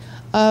we,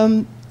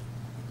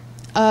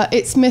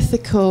 it's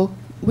mythical.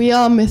 We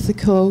are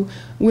mythical.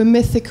 We're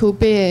mythical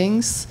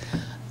beings,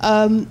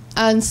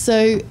 and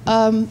so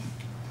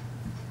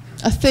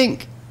I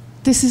think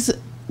this is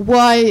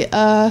why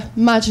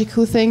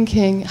magical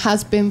thinking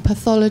has been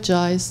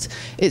pathologized.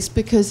 It's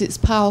because it's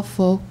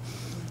powerful,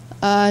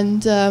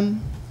 and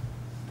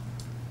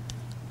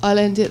I'll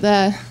end it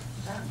there.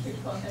 Thank you,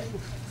 Connie.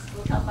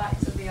 We'll come back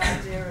to the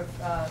idea of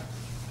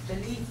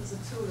belief as a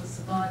tool of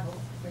survival.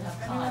 We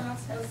have time.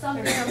 There was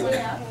somebody over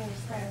here.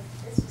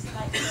 This was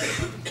like,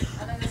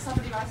 and then there's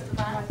somebody right at the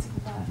back.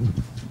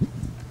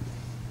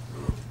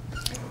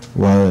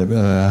 Well,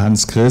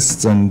 Hans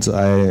Christ, and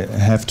I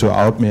have to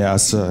out me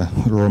as a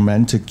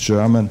romantic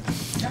German.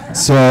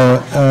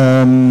 So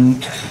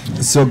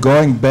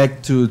going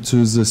back to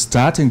the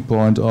starting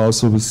point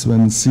also,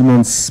 when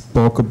Simon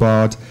spoke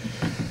about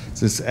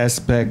this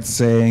aspect,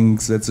 saying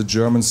that the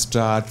Germans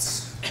start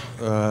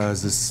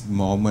this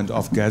moment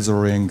of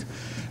gathering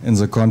in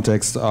the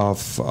context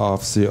of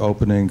the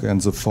opening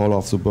and the fall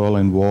of the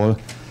Berlin Wall.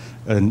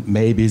 And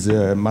maybe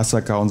the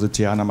massacre on the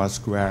Tiananmen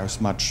Square is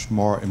much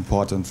more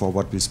important for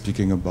what we're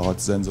speaking about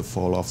than the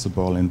fall of the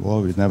Berlin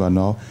Wall. We never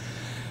know.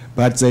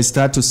 But they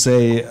start to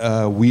say,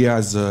 we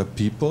are the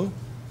people.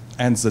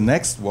 And the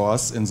next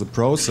was, in the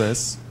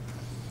process,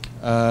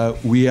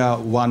 we are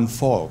one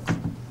folk.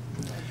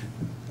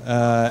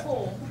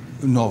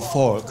 No,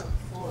 folk.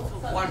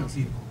 One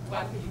people.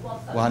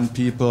 One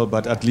people,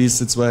 but at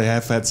least it's where they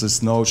have had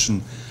this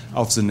notion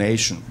of the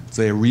nation.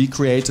 They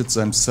recreated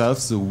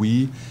themselves, the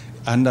we,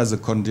 under the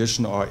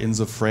condition or in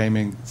the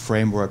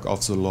framework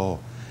of the law.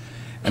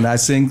 And I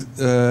think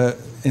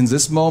in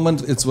this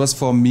moment it was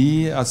for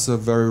me as a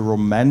very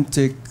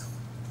romantic,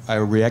 I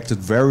reacted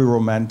very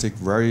romantic,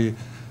 very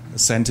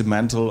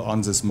sentimental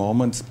on this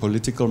moment,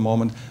 political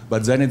moment,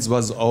 but then it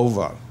was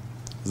over.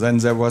 Then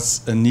there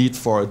was a need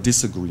for a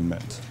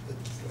disagreement.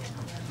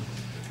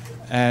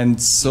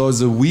 And so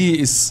the we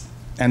is,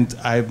 and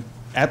I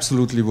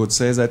absolutely would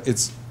say that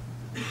it's,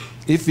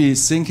 if we're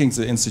thinking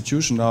the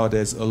institution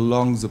nowadays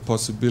along the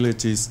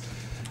possibilities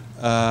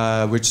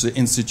which the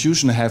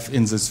institution have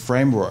in this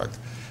framework,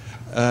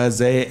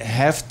 they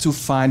have to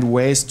find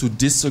ways to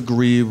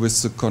disagree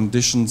with the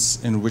conditions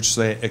in which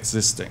they're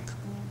existing.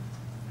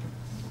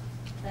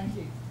 Thank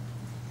you.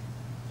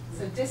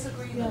 So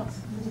disagreement,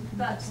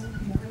 but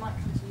we might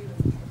come to you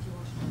if you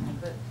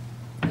want to,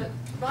 but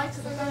right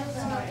to the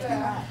left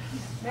there.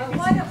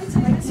 Why don't we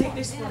take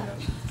this one?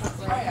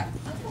 Oh, yeah.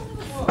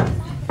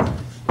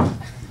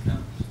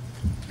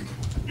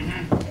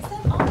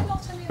 Are there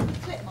not any of the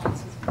clip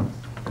mics?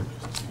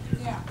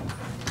 Yeah.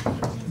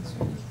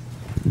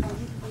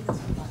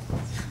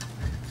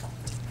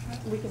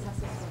 We can have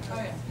this one. Oh,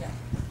 yeah.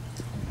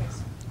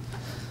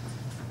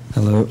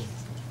 Hello.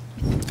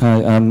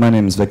 Hi, my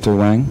name is Victor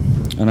Wang,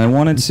 and I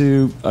wanted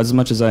to, as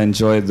much as I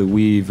enjoyed the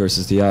we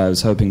versus the I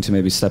was hoping to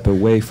maybe step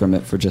away from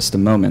it for just a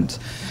moment,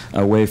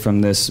 away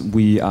from this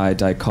we-I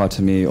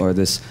dichotomy or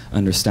this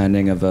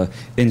understanding of a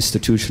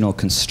institutional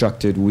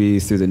constructed we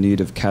through the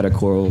need of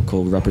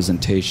categorical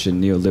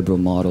representation, neoliberal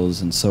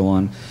models, and so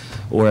on,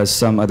 or as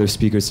some other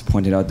speakers have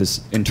pointed out,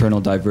 this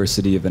internal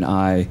diversity of an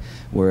I,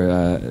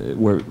 where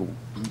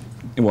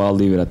well, I'll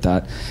leave it at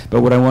that.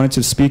 But what I wanted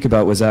to speak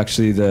about was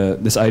actually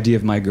this idea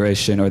of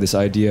migration, or this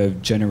idea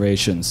of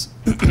generations,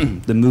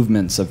 the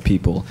movements of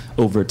people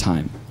over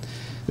time.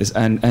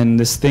 And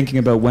this thinking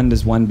about when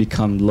does one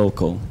become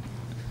local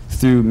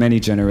through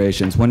many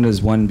generations, when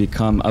does one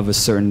become of a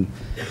certain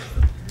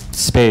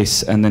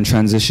space and then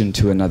transition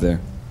to another.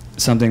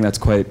 Something that's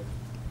quite,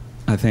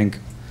 I think,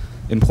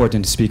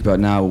 important to speak about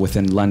now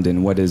within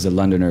London. What is a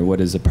Londoner? What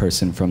is a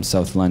person from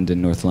South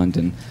London, North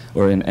London,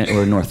 or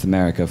North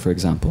America, for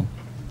example?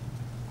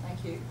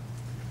 Thank you.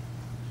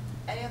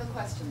 Any other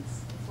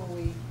questions before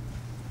we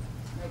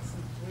make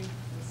some brief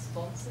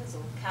responses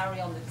or carry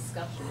on the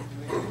discussion?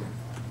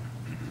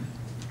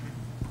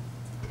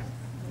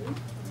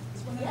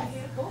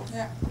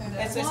 Yeah.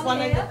 There's one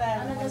here,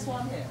 and then there's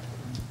one here.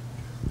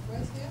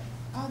 Where's here?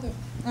 Oh,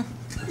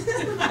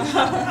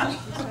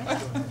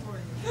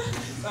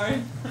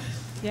 Sorry.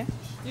 Yeah.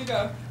 You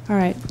go. All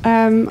right.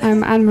 I'm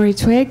Anne-Marie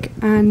Twigg,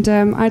 and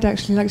I'd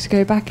actually like to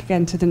go back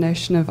again to the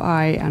notion of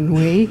I and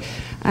we,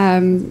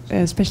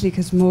 especially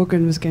because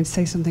Morgan was going to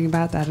say something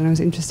about that, and I was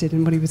interested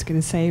in what he was going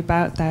to say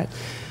about that.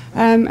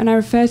 And I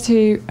refer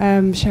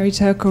to Sherry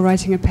Turkle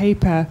writing a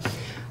paper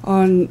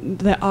on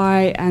the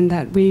I and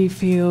that we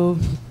feel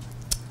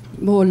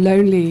more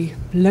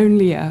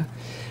lonelier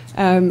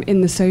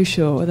in the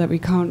social, that we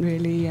can't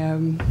really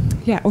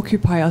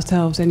occupy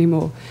ourselves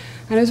anymore.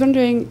 And I was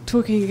wondering,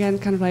 talking again,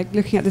 kind of like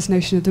looking at this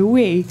notion of the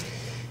we,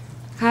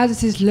 how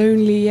does this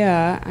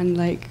lonelier and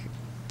like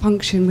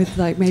function with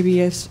like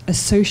maybe a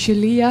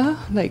socialia?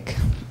 Like,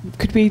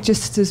 could we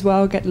just as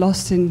well get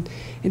lost in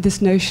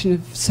this notion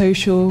of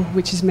social,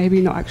 which is maybe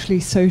not actually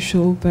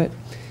social, but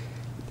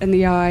and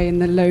the I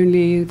and the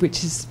lonely,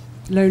 which is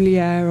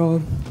lonelier?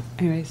 Or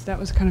anyways, that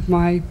was kind of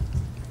my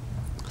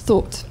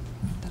thought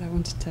that I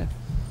wanted to.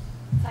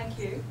 Thank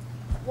you.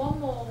 One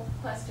more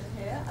question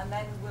here, and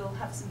then we'll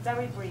have some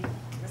very brief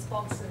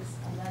responses,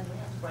 and then we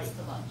have to break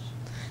for lunch.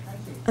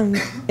 Thank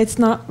you. It's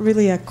not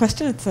really a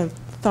question, it's a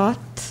thought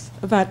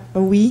about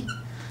a we.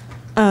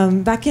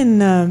 Back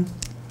in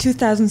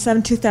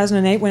 2007,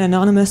 2008, when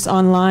Anonymous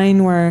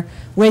Online were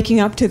waking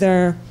up to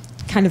their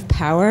kind of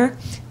power,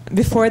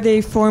 before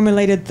they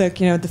formulated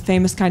the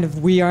famous kind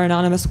of we are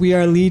anonymous, we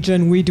are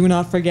legion, we do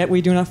not forget,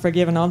 we do not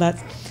forgive, and all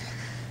that,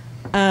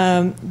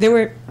 there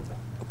were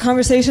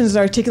conversations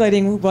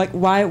articulating like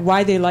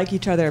why they like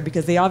each other,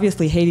 because they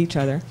obviously hate each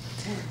other.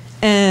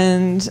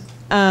 And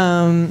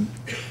I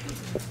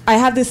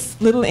have this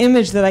little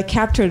image that I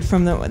captured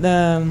from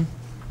the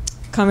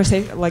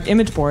conversation, like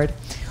image board,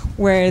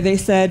 where they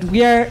said,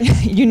 we are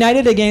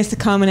united against a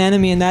common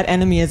enemy, and that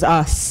enemy is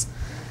us.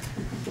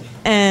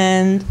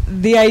 And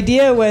the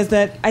idea was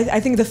that, I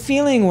think the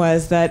feeling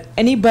was that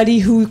anybody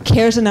who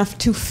cares enough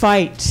to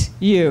fight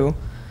you,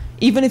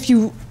 even if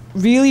you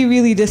really,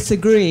 really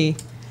disagree,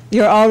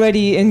 you're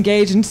already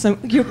engaged in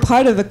you're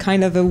part of a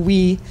kind of a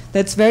we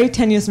that's very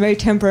tenuous, very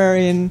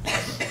temporary, and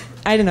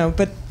I don't know,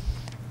 but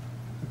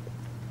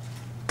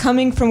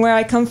coming from where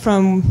I come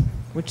from,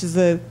 which is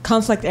a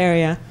conflict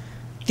area,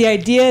 the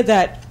idea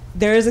that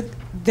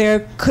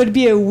there could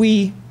be a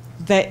we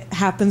that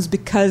happens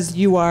because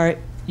you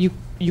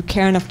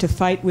care enough to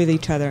fight with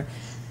each other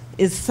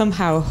is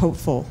somehow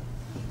hopeful.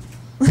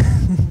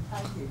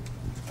 Thank you.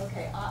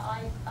 Okay,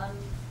 I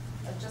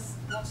just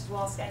wanted to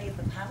ask any of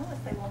the panel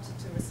if they wanted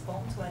to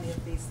respond to any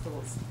of these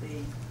thoughts that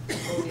the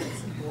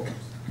audience have brought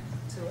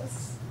to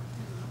us.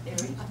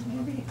 Irit?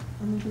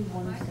 Maybe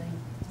one thing.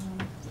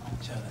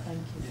 Thank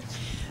you.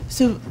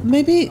 So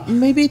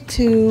maybe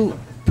to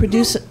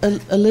produce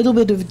a little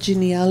bit of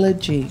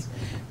genealogy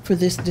for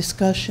this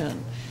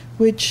discussion,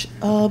 which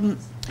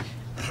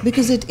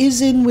because it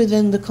is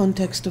within the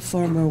context of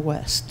former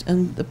West,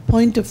 and the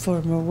point of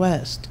former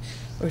West,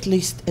 or at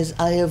least as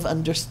I have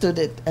understood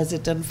it as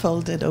it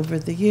unfolded over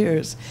the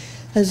years,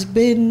 has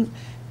been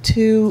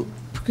to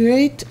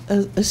create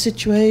a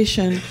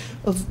situation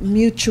of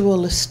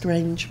mutual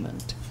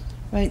estrangement,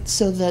 right?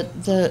 So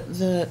that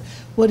the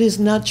what is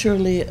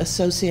naturally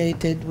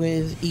associated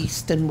with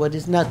East and what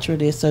is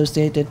naturally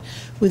associated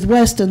with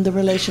West and the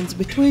relations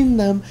between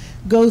them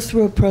go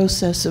through a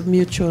process of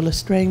mutual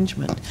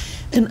estrangement.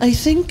 And I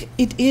think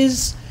it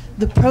is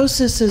the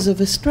processes of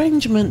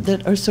estrangement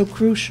that are so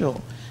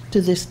crucial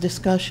to this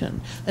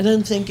discussion. I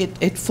don't think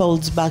it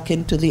folds back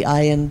into the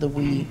I and the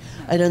we.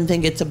 I don't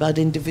think it's about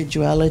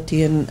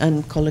individuality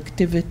and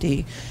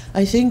collectivity.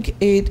 I think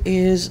it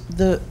is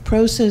the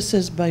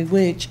processes by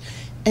which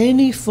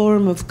any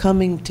form of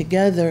coming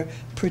together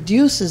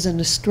produces an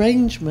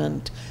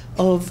estrangement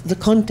of the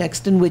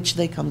context in which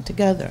they come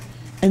together.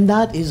 And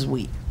that is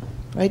we,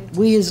 right?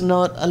 We is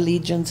not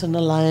allegiance and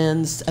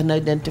alliance and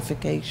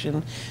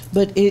identification,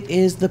 but it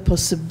is the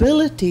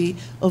possibility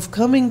of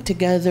coming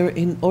together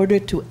in order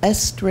to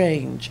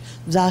estrange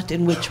that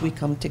in which we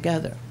come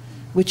together,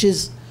 which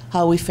is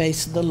how we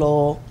face the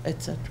law,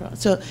 etc.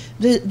 So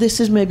this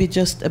is maybe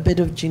just a bit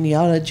of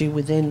genealogy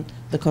within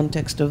the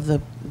context of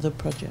the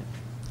project.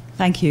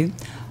 Thank you.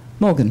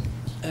 Morgan.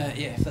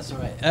 Yeah, if that's all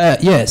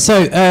right.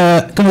 So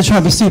going to try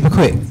and be super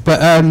quick.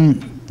 But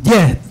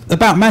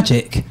about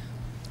magic,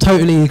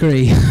 totally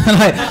agree.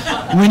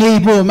 Like, we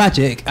need more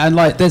magic. And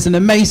like, there's an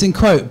amazing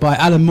quote by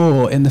Alan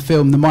Moore in the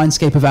film The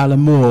Mindscape of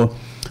Alan Moore,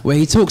 where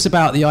he talks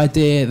about the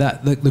idea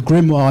that the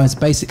grimoire is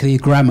basically a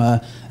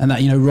grammar, and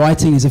that, you know,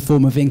 writing is a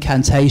form of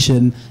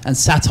incantation, and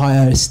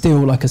satire is still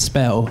like a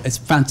spell. It's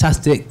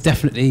fantastic.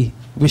 Definitely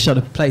wish I'd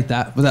have played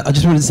that. But I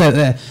just wanted to say it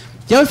there.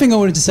 The other thing I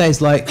wanted to say is,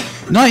 like,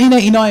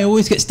 1989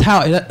 always gets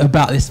touted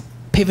about this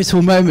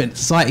pivotal moment.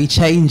 Society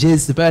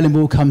changes, the Berlin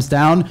Wall comes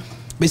down.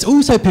 But it's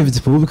also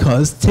pivotal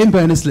because Tim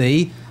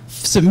Berners-Lee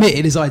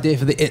submitted his idea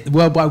for the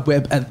World Wide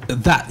Web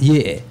that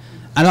year.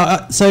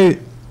 And so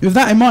with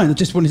that in mind, I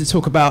just wanted to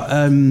talk about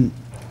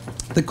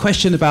the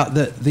question about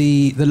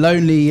the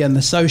lonely and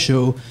the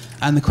social,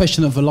 and the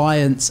question of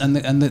alliance, and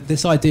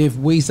this idea of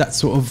we's that's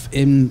sort of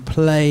in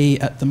play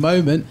at the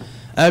moment.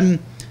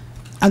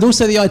 And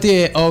also the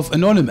idea of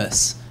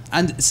anonymous.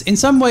 And in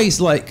some ways,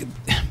 like,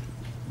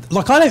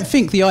 like, I don't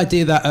think the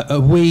idea that a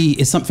we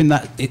is something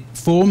that it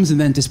forms and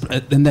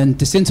then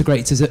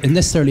disintegrates is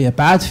necessarily a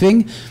bad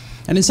thing.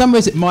 And in some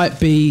ways it might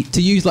be,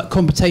 to use like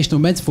computational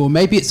metaphor,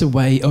 maybe it's a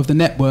way of the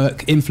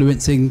network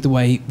influencing the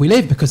way we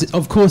live, because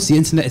of course the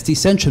internet is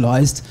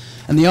decentralized,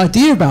 and the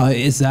idea about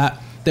it is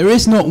that there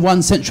is not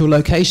one central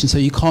location, so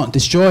you can't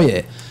destroy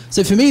it.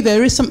 So for me,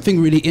 there is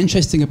something really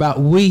interesting about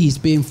we's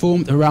being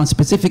formed around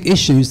specific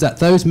issues that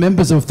those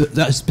members of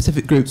those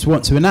specific groups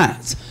want to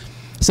enact.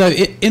 So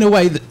in a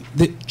way,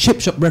 the chip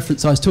shop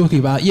reference I was talking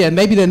about, yeah,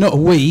 maybe they're not a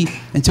we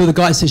until the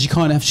guy says you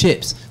can't have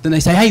chips. Then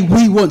they say, hey,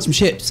 we want some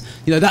chips.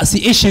 You know, that's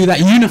the issue that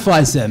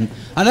unifies them.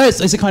 I know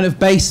it's a kind of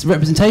base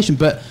representation,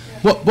 but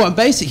what I'm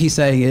basically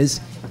saying is,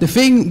 the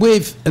thing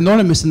with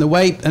Anonymous and the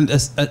way and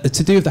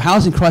to do with the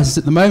housing crisis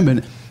at the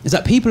moment is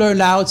that people are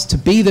allowed to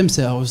be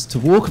themselves, to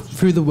walk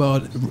through the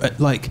world,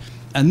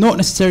 and not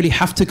necessarily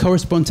have to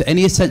correspond to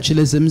any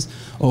essentialisms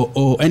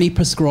or any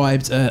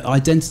prescribed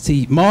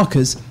identity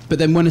markers. But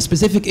then when a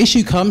specific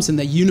issue comes, and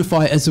they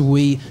unify as a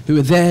we who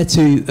are there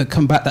to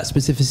combat that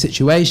specific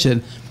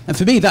situation. And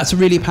for me, that's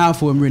really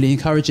powerful and really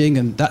encouraging.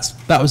 And that's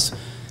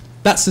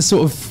the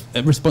sort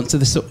of response to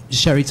the sort of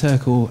Sherry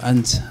Turkle.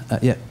 And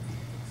yeah.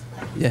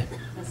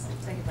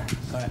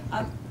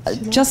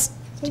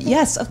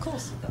 Yes, of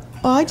course.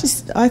 I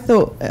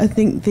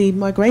think the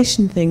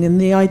migration thing and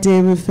the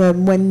idea of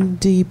when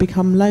do you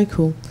become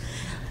local,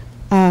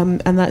 and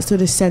that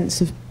sort of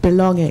sense of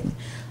belonging.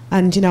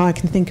 And, you know, I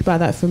can think about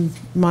that from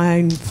my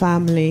own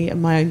family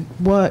and my own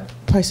work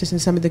process and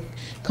some of the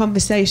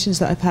conversations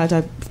that I've had.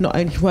 I've not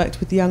only worked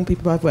with young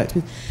people, but I've worked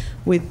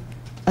with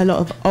a lot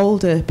of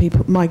older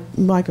people,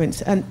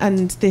 migrants.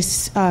 And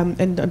this,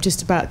 and I'm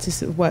just about to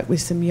sort of work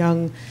with some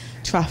young,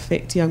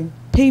 trafficked young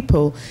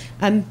people.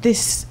 And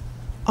this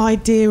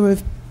idea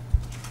of,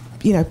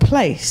 you know,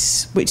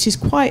 place, which is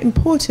quite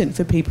important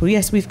for people.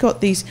 Yes, we've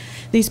got these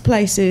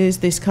places,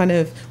 this kind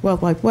of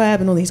World Wide Web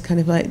and all these kind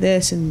of like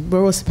this, and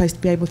we're all supposed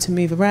to be able to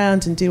move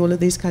around and do all of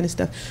this kind of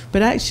stuff.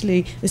 But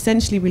actually,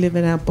 essentially, we live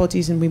in our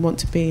bodies, and we want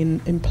to be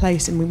in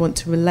place, and we want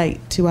to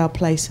relate to our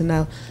place and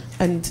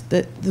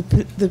the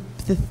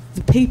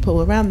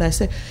people around there.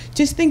 So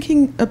just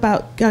thinking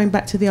about going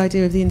back to the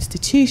idea of the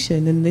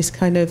institution and this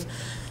kind of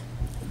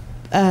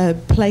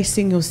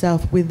placing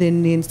yourself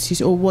within the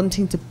institution, or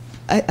wanting to,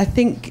 I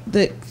think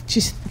that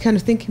just kind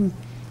of thinking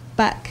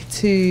back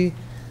to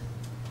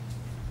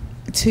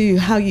to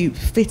how you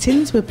fit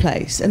into a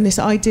place, and this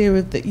idea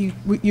of that you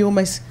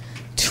almost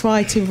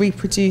try to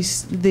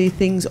reproduce the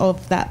things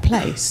of that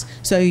place.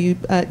 So you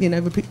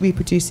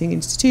reproducing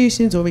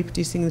institutions, or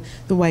reproducing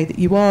the way that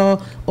you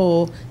are,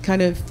 or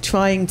kind of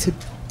trying to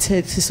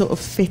sort of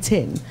fit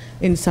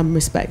in some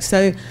respects.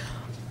 So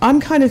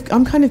I'm kind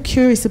of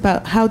curious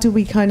about how do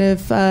we kind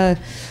of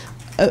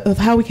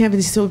how we can have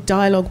this sort of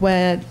dialogue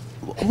where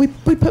we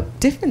put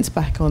difference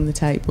back on the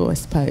table, I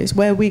suppose,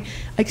 where we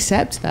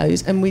accept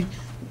those and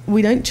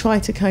we don't try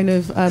to kind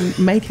of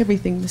make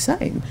everything the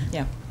same.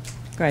 Yeah,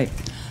 great.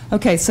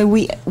 Okay, so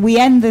we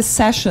end this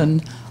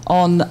session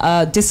on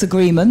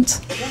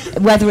disagreement,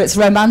 whether it's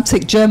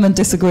romantic German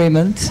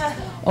disagreement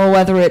or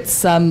whether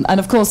it's, and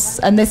of course,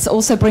 and this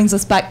also brings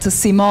us back to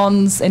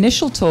Simon's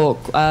initial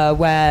talk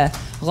where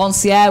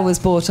Rancière was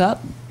brought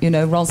up. You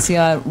know,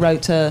 Rancière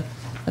wrote a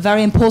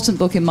very important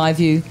book, in my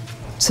view,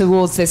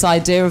 towards this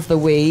idea of the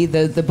we,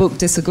 the book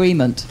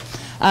Disagreement.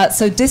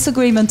 So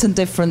disagreement and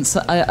difference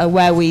are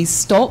where we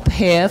stop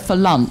here for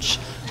lunch.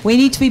 We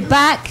need to be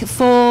back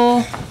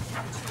for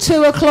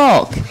 2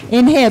 o'clock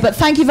in here, but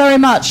thank you very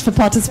much for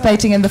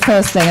participating in the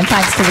first thing, and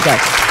thanks to the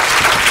guests.